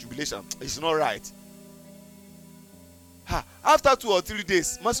with this jubilation, it's not right. After 2 or 3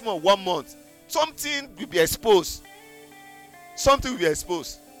 days, maximum 1 month, something will be exposed. Something will be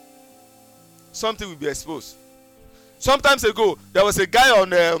exposed. Something will be exposed. Sometimes ago, there was a guy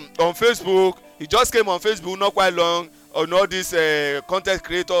on Facebook. He just came on Facebook not quite long, on all this content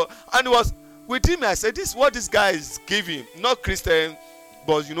creator, and it was with him. I said, "This is what this guy is giving, not Christian,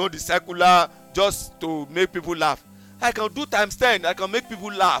 but you know, the secular, just to make people laugh. I can do times 10. I can make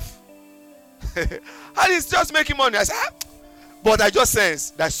people laugh, and it's just making money." I said, but I just sense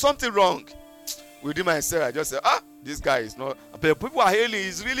there's something wrong within myself. I just said, this guy is not. But people are hailing.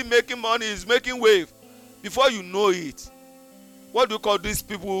 He's really making money. He's making wave. Before you know it, what do you call these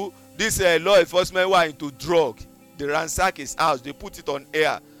people? This law enforcement were into drug. They ransack his house. They put it on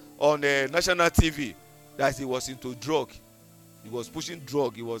air on national TV that he was into drug. He was pushing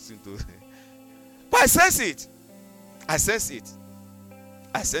drug. He was into. But I sense it. I sense it.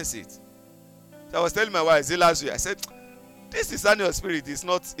 I sense it. So I was telling my wife last week. I said, this discerning of spirit is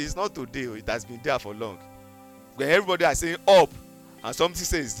not today. It has been there for long. When everybody is saying up and something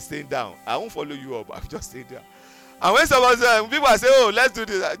says staying down, I won't follow you up. I'm just staying there. And when people are saying, oh, let's do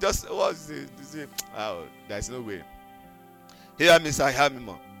this, I just, what's this? Oh, there's no way. Hear me, sir, hear me,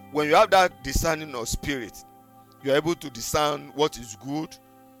 man. When you have that discerning of spirit, you're able to discern what is good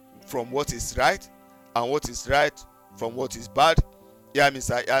from what is right, and what is right from what is bad. Hear me,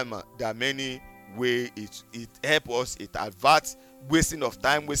 sir, hear me. There are many ways it helps us, it averts wasting of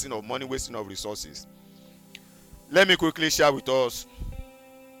time, wasting of money, wasting of resources. Let me quickly share with us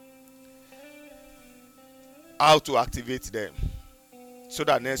how to activate them, so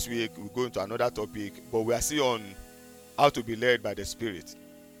that next week we'll go into another topic, but we are still on how to be led by the Spirit.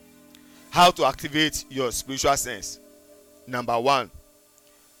 How to activate your spiritual sense. Number 1,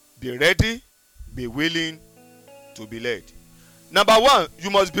 be ready, be willing to be led. Number 1, you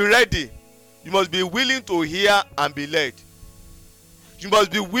must be ready. You must be willing to hear and be led. You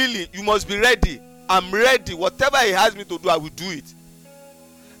must be willing, you must be ready. I'm ready. Whatever he has me to do, I will do it.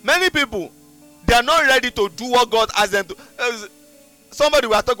 Many people, they are not ready to do what God asked them to. Somebody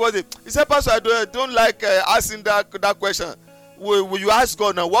we are talking about it. He said, Pastor, I don't like asking that question. Will you ask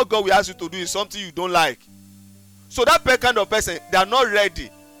God now? What God will ask you to do is something you don't like. So that kind of person, they are not ready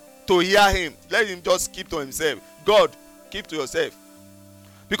to hear him. Let him just keep to himself. God, keep to yourself.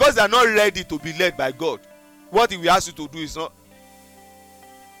 because they are not ready to be led by God. What he will ask you to do is not.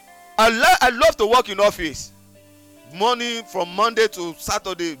 I love to work in office. Morning from Monday to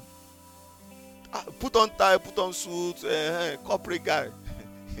Saturday. Put on tie, put on suit, corporate guy.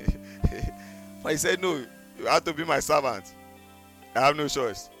 But he said, no, you have to be my servant. I have no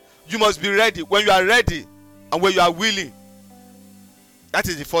choice. You must be ready. When you are ready and when you are willing, that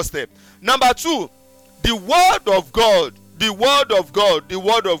is the first step. Number 2, the word of God. The word of God. The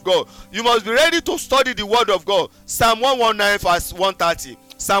word of God. You must be ready to study the word of God. Psalm 119 verse 130.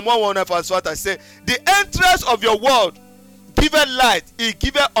 Psalm 119 verse 130 says, the entrance of your word giveth light, it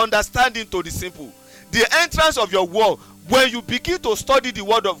giveth understanding to the simple. The entrance of your word, when you begin to study the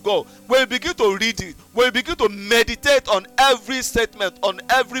word of God, when you begin to read it, when you begin to meditate on every statement, on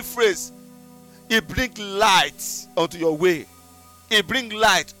every phrase, it brings light onto your way. It brings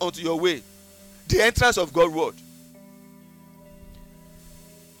light onto your way. The entrance of God's word.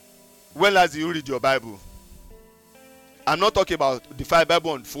 When last did you read your Bible? I'm not talking about the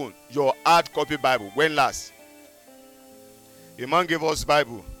Bible on the phone. Your hard copy Bible. When last? A man gave us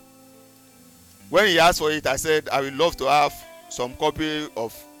Bible. When he asked for it, I said, I would love to have some copy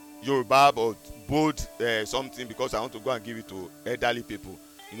of Yoruba or bold something, because I want to go and give it to elderly people.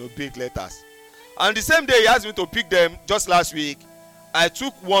 Big letters. And the same day he asked me to pick them just last week. I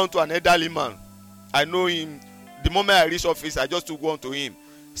took one to an elderly man. I know him. The moment I reached office, I just took one to him.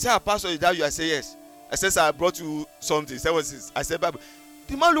 He said, Pastor, is that you? I said, yes. I said, sir, I brought you something. He said, what's this? I said, Bible.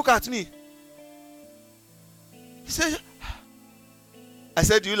 The man looked at me. He said, I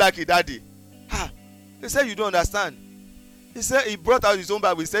said, do you like it, Daddy? He said, you don't understand. He said, he brought out his own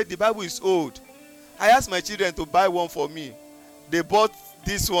Bible. He said, the Bible is old. I asked my children to buy one for me. They bought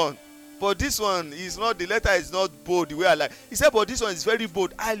this one. But this one is not, the letter is not bold the way I like. He said, but this one is very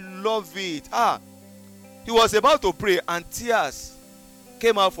bold. I love it. He was about to pray and tears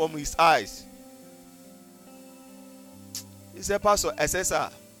came out from his eyes. He said, Pastor, I said, sir,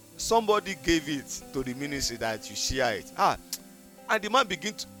 somebody gave it to the ministry that you share it. And the man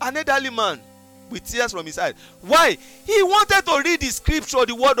began to, an elderly man with tears from his eyes. Why? He wanted to read the scripture,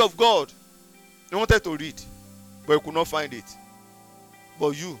 the word of God. He wanted to read, but he could not find it.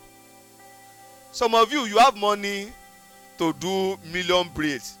 But some of you have money to do million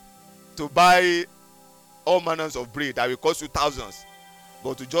braids, to buy all manners of braid that will cost you thousands,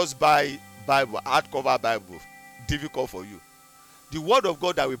 but to just buy Bible, hardcover Bible, difficult for you. The word of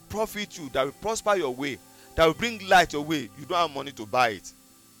God that will profit you, that will prosper your way, that will bring light your way, you don't have money to buy it.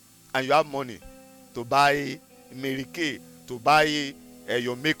 And you have money to buy Mary Kay, to buy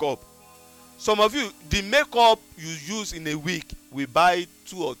your makeup. Some of you, the makeup you use in a week, will buy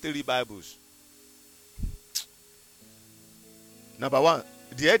 2 or 3 Bibles. Number 1,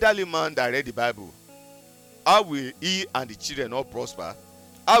 the elderly man that read the Bible, how will he and the children not prosper?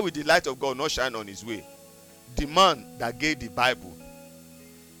 How will the light of God not shine on his way? The man that gave the Bible,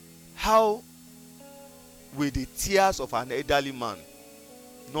 how will the tears of an elderly man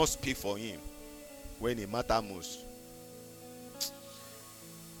not speak for him when it matters most?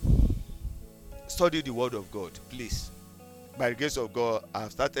 Study the word of God, please. By the grace of God, I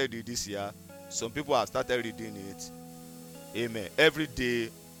have started it this year. Some people have started reading it. Amen. Every day,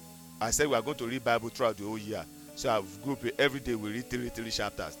 I said we are going to read Bible throughout the whole year. So I've grouped it. Every day we read 3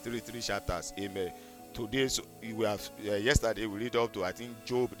 chapters. 3 chapters. Amen. Today, so we have yesterday we read up to, I think,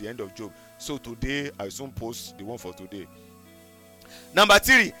 Job, the end of Job. So today I will soon post the one for today. Number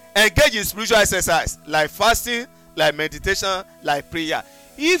 3, engage in spiritual exercise like fasting, like meditation, like prayer.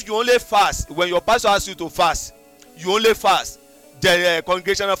 If you only fast when your pastor asks you to fast, you only fast the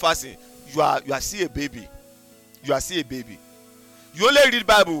congregational fasting, you are still a baby. You are still a baby. You only read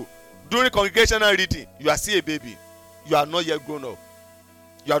Bible during congregational reading, you are still a baby. You are not yet grown up.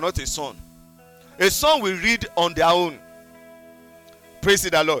 You are not a son. A son will read on their own. Praise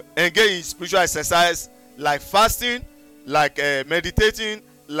the Lord. Engage in spiritual exercise like fasting, like meditating,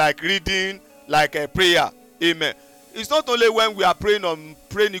 like reading, like prayer. Amen. It's not only when we are praying on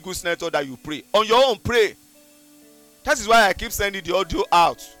Praying Eagles Network that you pray. On your own, pray. That is why I keep sending the audio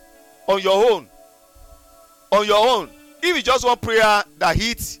out. On your own. On your own. If you just want prayer that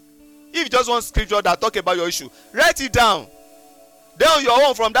hits, if you just want scripture that talk about your issue, write it down. Then on your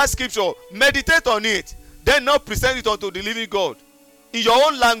own, from that scripture, meditate on it. Then now present it unto the living God in your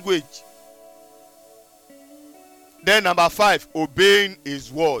own language. Then number 5, obeying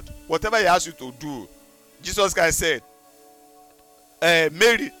his word. Whatever he asks you to do. Jesus Christ said,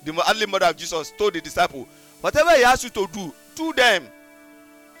 Mary, the earthly mother of Jesus, told the disciple, whatever he asks you to do, do them.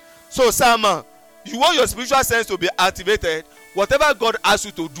 So Simon, you want your spiritual sense to be activated, whatever God asks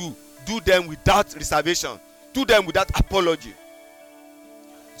you to do, do them without reservation. Do them without apology.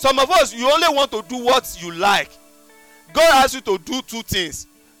 Some of us, you only want to do what you like. God asks you to do two things.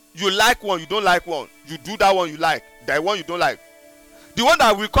 You like one, you don't like one. You do that one you like, that one you don't like. The one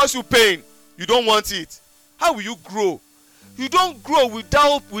that will cause you pain, you don't want it. How will you grow? You don't grow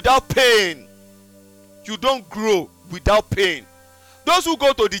without pain. You don't grow without pain. Those who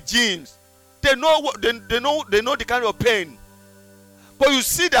go to the gyms, they know the kind of pain. But you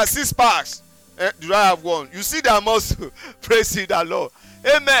see their six packs. Do I have one? You see their muscle. Praise the Lord.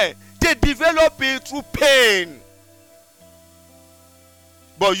 Amen. They develop it through pain.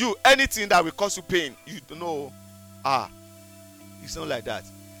 But you, anything that will cause you pain, you don't know. It's not like that.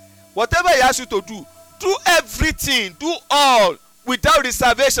 Whatever he asks you to do everything, do all without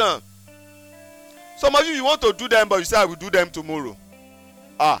reservation. Some of you want to do them, but you say, I will do them tomorrow.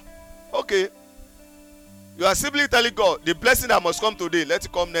 Okay. You are simply telling God, the blessing that must come today, let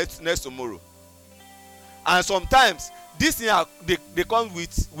it come next tomorrow. And sometimes these things they come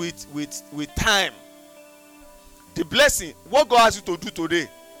with time. The blessing, what God asks you to do today,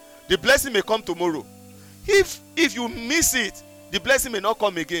 the blessing may come tomorrow. If you miss it, the blessing may not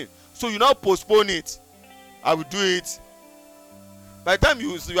come again. So you now postpone it. I will do it. By the time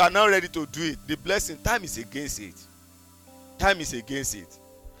you are now ready to do it, the blessing, time is against it. Time is against it.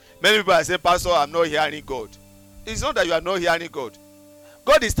 Many people are saying, Pastor, I'm not hearing God. It's not that you are not hearing God.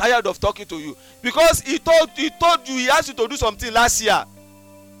 God is tired of talking to you. Because he told you, he asked you to do something last year.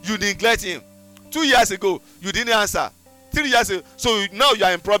 You neglect him. 2 years ago, you didn't answer. 3 years ago, so now you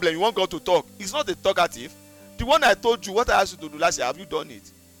are in problem. You want God to talk. It's not a talkative. The one I told you, what I asked you to do last year, have you done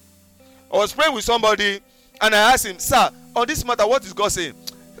it? I was praying with somebody, and I asked him, sir, on this matter, what is God saying?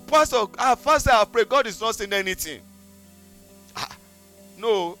 Pastor, first I have prayed, God is not saying anything.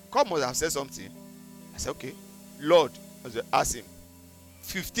 No, God must have said something. I said, okay. Lord, I asked him.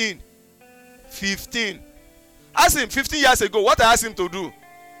 15. Ask him 15 years ago, what I asked him to do.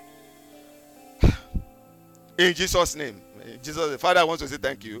 In Jesus' name. Jesus, the Father wants to say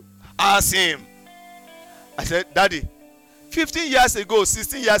thank you. Ask him. I said, Daddy, 15 years ago,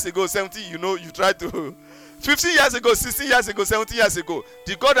 16 years ago, 17, you tried to. 15 years ago, 16 years ago, 17 years ago,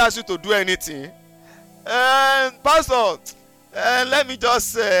 did God ask you to do anything? Pastor, let me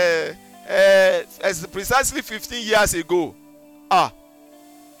just, as precisely 15 years ago.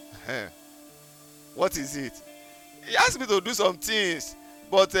 What is it? He asked me to do some things,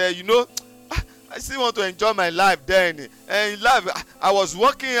 but I still want to enjoy my life then. And in life, I was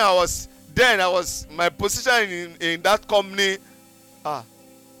working, my position in that company.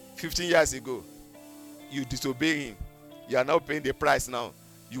 15 years ago, you disobey him. You are now paying the price now.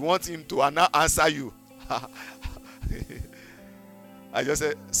 You want him to now answer you. I just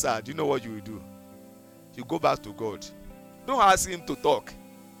said, sir, do you know what you will do? You go back to God. Don't ask him to talk.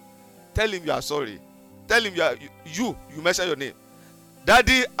 Tell him you are sorry. Tell him you mention your name.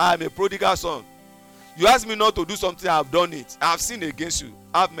 Daddy, I am a prodigal son. You asked me not to do something, I have done it. I have sinned against you.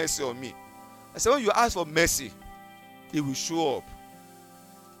 Have mercy on me. I said, when you ask for mercy, it will show up.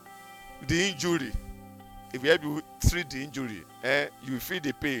 The injury, if you help you treat the injury, you will feel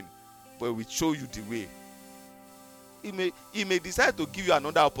the pain, but it will show you the way. He may decide to give you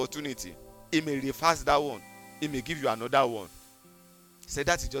another opportunity. He may reverse that one. He may give you another one. He said,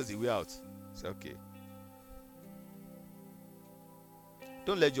 that is just the way out. I said, okay.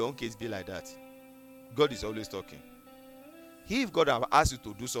 Don't let your own case be like that. God is always talking. If God have asked you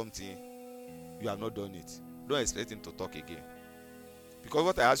to do something, you have not done it, don't expect him to talk again. Because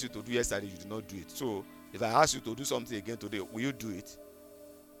what I asked you to do yesterday, you did not do it. So, if I ask you to do something again today, will you do it?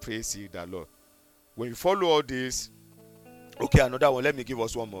 Praise ye the Lord. When you follow all this, okay, another one, let me give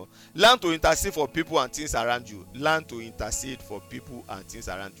us one more. Learn to intercede for people and things around you. Learn to intercede for people and things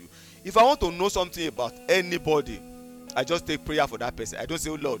around you. If I want to know something about anybody, I just take prayer for that person. I don't say,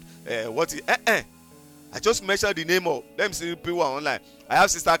 oh Lord, what is I just mention the name of, let me see people are online. I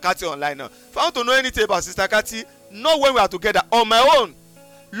have Sister Kathy online now. If I want to know anything about Sister Kathy, not when we are together, on my own.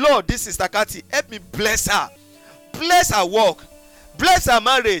 Lord, this Sister Kathy, help me bless her. Bless her work. Bless her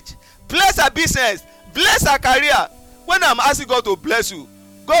marriage. Bless her business. Bless her career. When I'm asking God to bless you,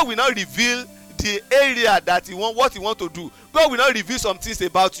 God will not reveal the area that he want, what he want to do. God will not reveal some things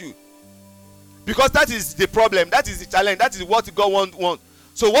about you. Because that is the problem. That is the challenge. That is what God wants.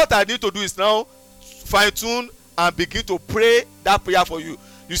 So what I need to do is now fine-tune and begin to pray that prayer for you.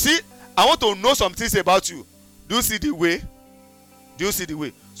 You see, I want to know some things about you. Do you see the way? Do you see the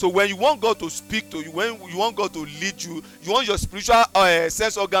way? So when you want God to speak to you, when you want God to lead you, you want your spiritual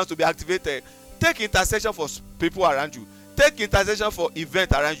sense organs to be activated, take intercession for people around you. Take intercession for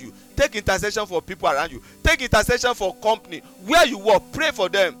events around you. Take intercession for people around you. Take intercession for company. Where you work, pray for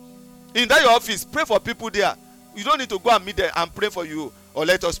them. In that your office, pray for people there. You don't need to go and meet them and pray for you. Or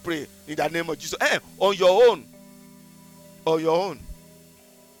let us pray in the name of Jesus. On your own. On your own.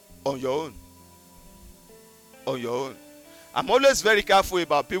 On your own. On your own. I'm always very careful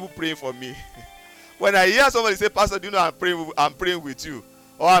about people praying for me. When I hear somebody say, Pastor, do you know I'm praying with you,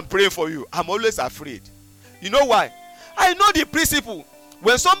 or I'm praying for you, I'm always afraid. You know why? I know the principle.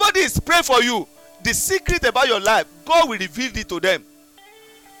 When somebody is praying for you, the secret about your life, God will reveal it to them.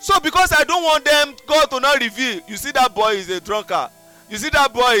 So because I don't want them, God to not reveal, you see that boy is a drunkard, you see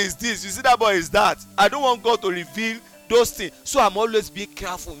that boy is this, you see that boy is that. I don't want God to reveal those things. So I'm always being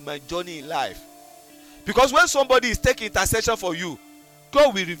careful in my journey in life. Because when somebody is taking intercession for you,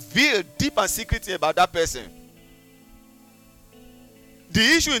 God will reveal deep and secret things about that person. The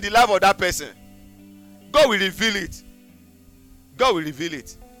issue in the life of that person, God will reveal it. God will reveal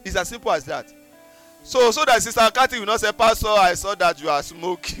it. It's as simple as that. So that Sister Kathy will not say, Pastor, I saw that you are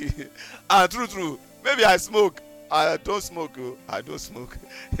smoking. And true. Maybe I smoke. I don't smoke. I don't smoke.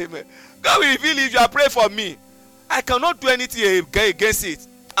 Amen. God will reveal if you are praying for me. I cannot do anything against it.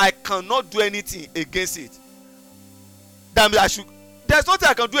 I cannot do anything against it. There's nothing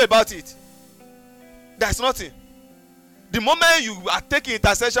I can do about it. There's nothing. The moment you are taking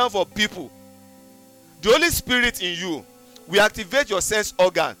intercession for people, the Holy Spirit in you will activate your sense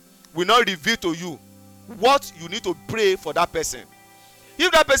organ, will not reveal to you what you need to pray for that person.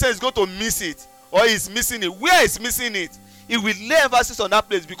 If that person is going to miss it, or is missing it, where is missing it, it will lay emphasis on that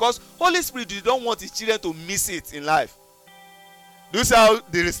place, because Holy Spirit did not want his children to miss it in life. Do you see how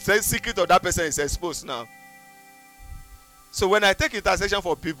the secret of that person is exposed now? So when I take intercession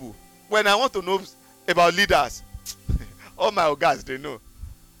for people, when I want to know about leaders, all my guys, they know.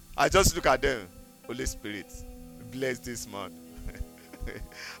 I just look at them. Holy Spirit, bless this man.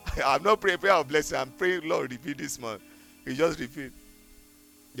 I'm not praying prayer of blessing. I'm praying, Lord, reveal this man. He just reveal.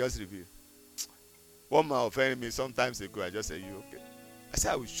 Just reveal. One man offended me some times ago. I just said, you okay? I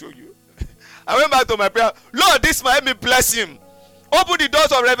said, I will show you. I went back to my prayer. Lord, this man, let me bless him. Open the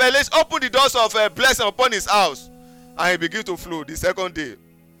doors of revelation. Open the doors of blessing upon his house. And he began to flow. The second day,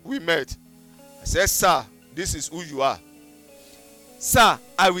 we met. I said, sir, this is who you are. Sir,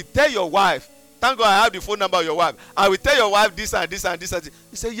 I will tell your wife. Thank God I have the phone number of your wife. I will tell your wife this and this and this and this.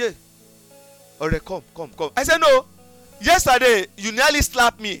 He said, yeah. Alright, come. I said, no. Yesterday, you nearly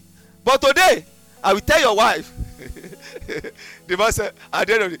slapped me. But today, I will tell your wife. The man said, at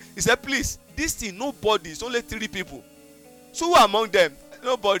the end of it, he said, please, this thing, nobody. It's only 3 people. So who among them?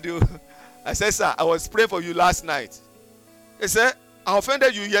 Nobody. I said, sir, I was praying for you last night. He said, I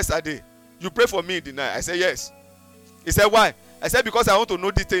offended you yesterday. You prayed for me in the night. I said, yes. He said, why? I said, because I want to know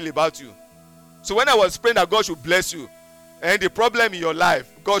detail about you. So when I was praying that God should bless you, and the problem in your life,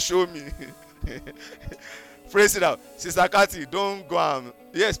 God showed me. Praise it out. Sister Kathy, don't go on.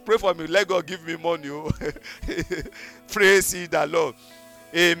 Yes, pray for me. Let God give me money. Praise the Lord.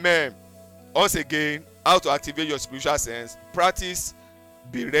 Amen. Once again, how to activate your spiritual sense. Practice.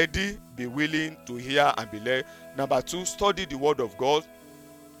 Be ready. Be willing to hear and be led. Number 2, study the word of God.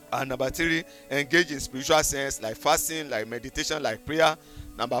 And number 3, engage in spiritual sense like fasting, like meditation, like prayer.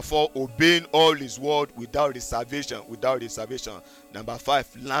 Number 4, obeying all his word without reservation. Number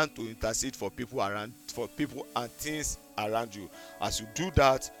 5, learn to intercede for people and things around you. As you do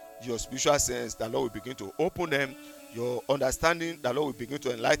that, your spiritual sense, the Lord will begin to open them. Your understanding, the Lord will begin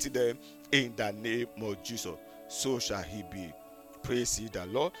to enlighten them in the name of Jesus. So shall he be. Praise ye the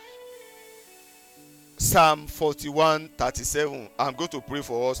Lord. Psalm 41:37. I'm going to pray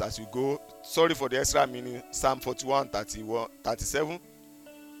for us as we go. Sorry for the extra meaning. Psalm 41:37.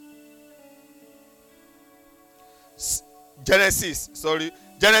 Genesis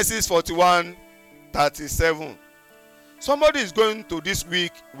 41:37. Somebody is going to this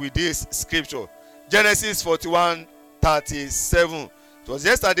week with this scripture. Genesis 41:37. It was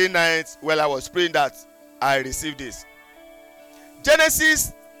yesterday night while I was praying that I received this.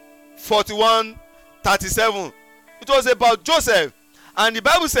 Genesis 41:37. It was about Joseph, and the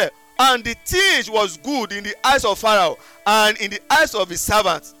Bible said, and the thing was good in the eyes of Pharaoh and in the eyes of his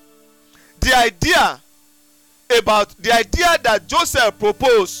servants. The idea that Joseph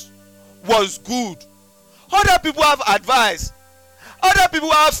proposed was good. Other people have advice. Other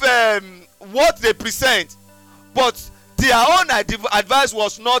people have what they present, but their own advice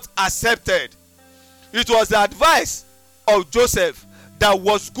was not accepted. It was the advice of Joseph that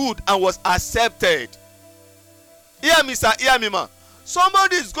was good and was accepted. Hear me, sir. Hear me, man.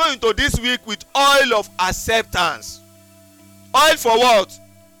 Somebody is going to this week with oil of acceptance. Oil for what?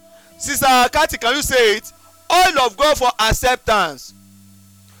 Sister Kathy, can you say it? Oil of God for acceptance.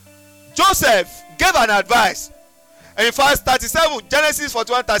 Joseph gave an advice. In verse 37, Genesis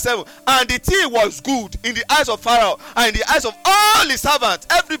 41:37, and the thing was good in the eyes of Pharaoh and in the eyes of all his servants.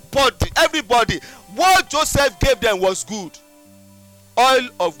 Everybody, what Joseph gave them was good. Oil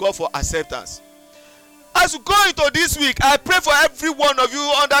of God for acceptance. As you go into this week, I pray for every one of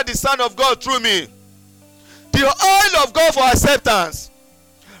you under the sound of God through me. The oil of God for acceptance,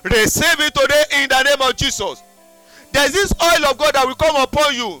 receive it today in the name of Jesus. There's this oil of God that will come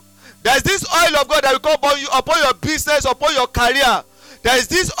upon you. There's this oil of God that will come upon you, upon your business, upon your career. There's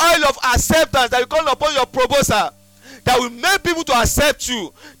this oil of acceptance that will come upon your proposal, that will make people to accept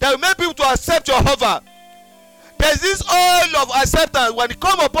you, that will make people to accept your offer. There's this oil of acceptance. When it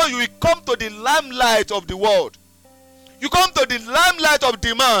comes upon you, you come to the limelight of the world. You come to the limelight of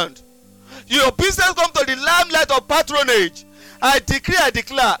demand. Your business comes to the limelight of patronage. I decree, I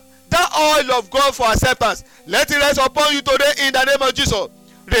declare that oil of God for acceptance, let it rest upon you today in the name of Jesus.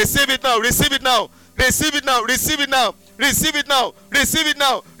 Receive it now, receive it now, receive it now, receive it now, receive it now, receive it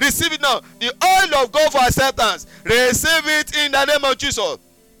now, receive it now. The oil of God for acceptance, receive it in the name of Jesus.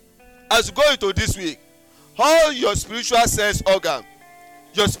 As you go into this week, all your spiritual sense organ,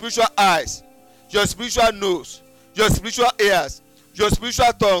 your spiritual eyes, your spiritual nose, your spiritual ears, your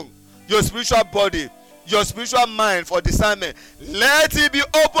spiritual tongue, your spiritual body, your spiritual mind for discernment, let it be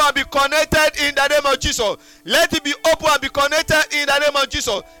open and be connected in the name of Jesus. Let it be open and be connected in the name of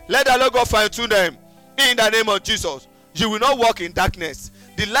Jesus. Let the Lord God fine-tune them in the name of Jesus. You will not walk in darkness.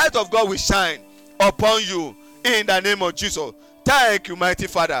 The light of God will shine upon you in the name of Jesus. Thank you, mighty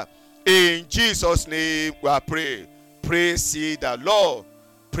Father. In Jesus' name we are praying. Praise ye the Lord.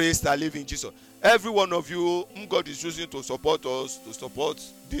 Praise the living Jesus. Every one of you whom God is using to support us, to support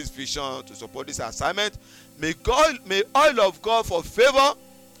this vision, to support this assignment, may oil of God for favor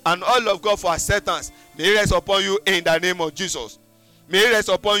and oil of God for acceptance may rest upon you in the name of Jesus. May it rest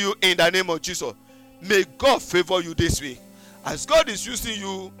upon you in the name of Jesus. May God favor you this week. As God is using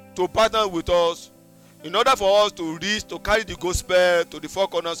you to partner with us in order for us to reach, to carry the gospel to the four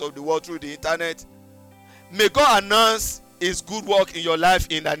corners of the world through the internet, may God announce his good work in your life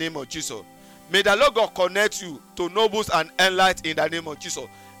in the name of Jesus. May the Lord God connect you to nobles and enlightened in the name of Jesus.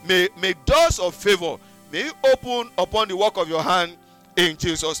 May doors of favor may open upon the work of your hand in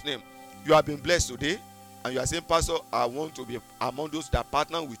Jesus' name. You have been blessed today, and you are saying, Pastor, I want to be among those that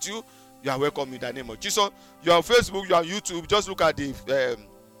partner with you. You are welcome in the name of Jesus. You are on Facebook, you are on YouTube. Just look at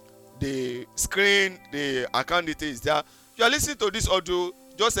the screen, the account details there. You are listening to this audio.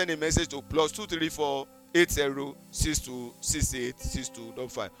 Just send a message to +234 80 62 68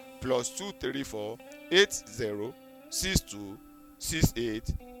 6255. +234 80 62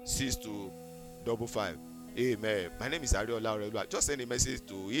 68 6255. Amen. My name is Ariola Orelua. Just send a message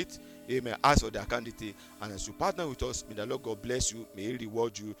to it. Amen. Ask for the account detail. And as you partner with us, may the Lord God bless you. May He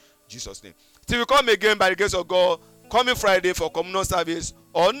reward you. In Jesus' name. Till we come again by the grace of God, coming Friday for communal service,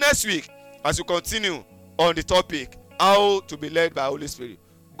 or next week as you continue on the topic, how to be led by Holy Spirit.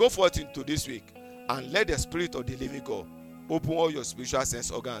 Go forth into this week and let the Spirit of the living God open all your spiritual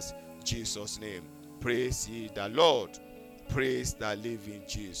sense organs. In Jesus' name. Praise ye the Lord. Praise the living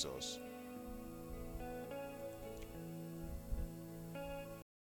Jesus.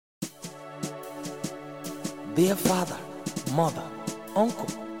 Dear father, mother, uncle,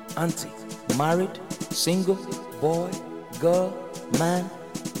 auntie, married, single, boy, girl, man,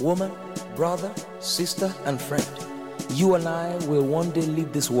 woman, brother, sister, and friend, you and I will one day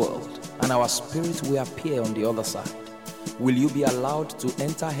leave this world, and our spirit will appear on the other side. Will you be allowed to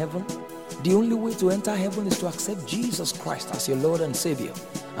enter heaven? The only way to enter heaven is to accept Jesus Christ as your Lord and Savior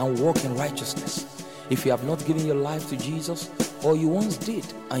and walk in righteousness. If you have not given your life to Jesus, or you once did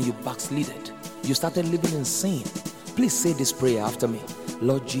and you backslided, you started living in sin, please say this prayer after me.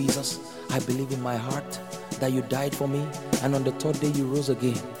 Lord Jesus, I believe in my heart that you died for me, and on the third day you rose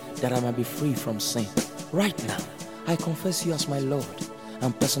again, that I might be free from sin. Right now, I confess you as my Lord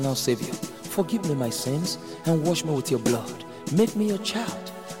and personal Savior. Forgive me my sins and wash me with your blood. Make me your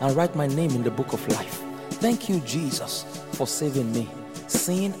child and write my name in the book of life. Thank you, Jesus, for saving me.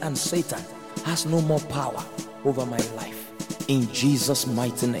 Sin and Satan has no more power over my life. In Jesus'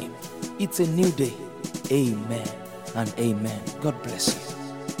 mighty name. It's a new day. Amen and amen. God bless you.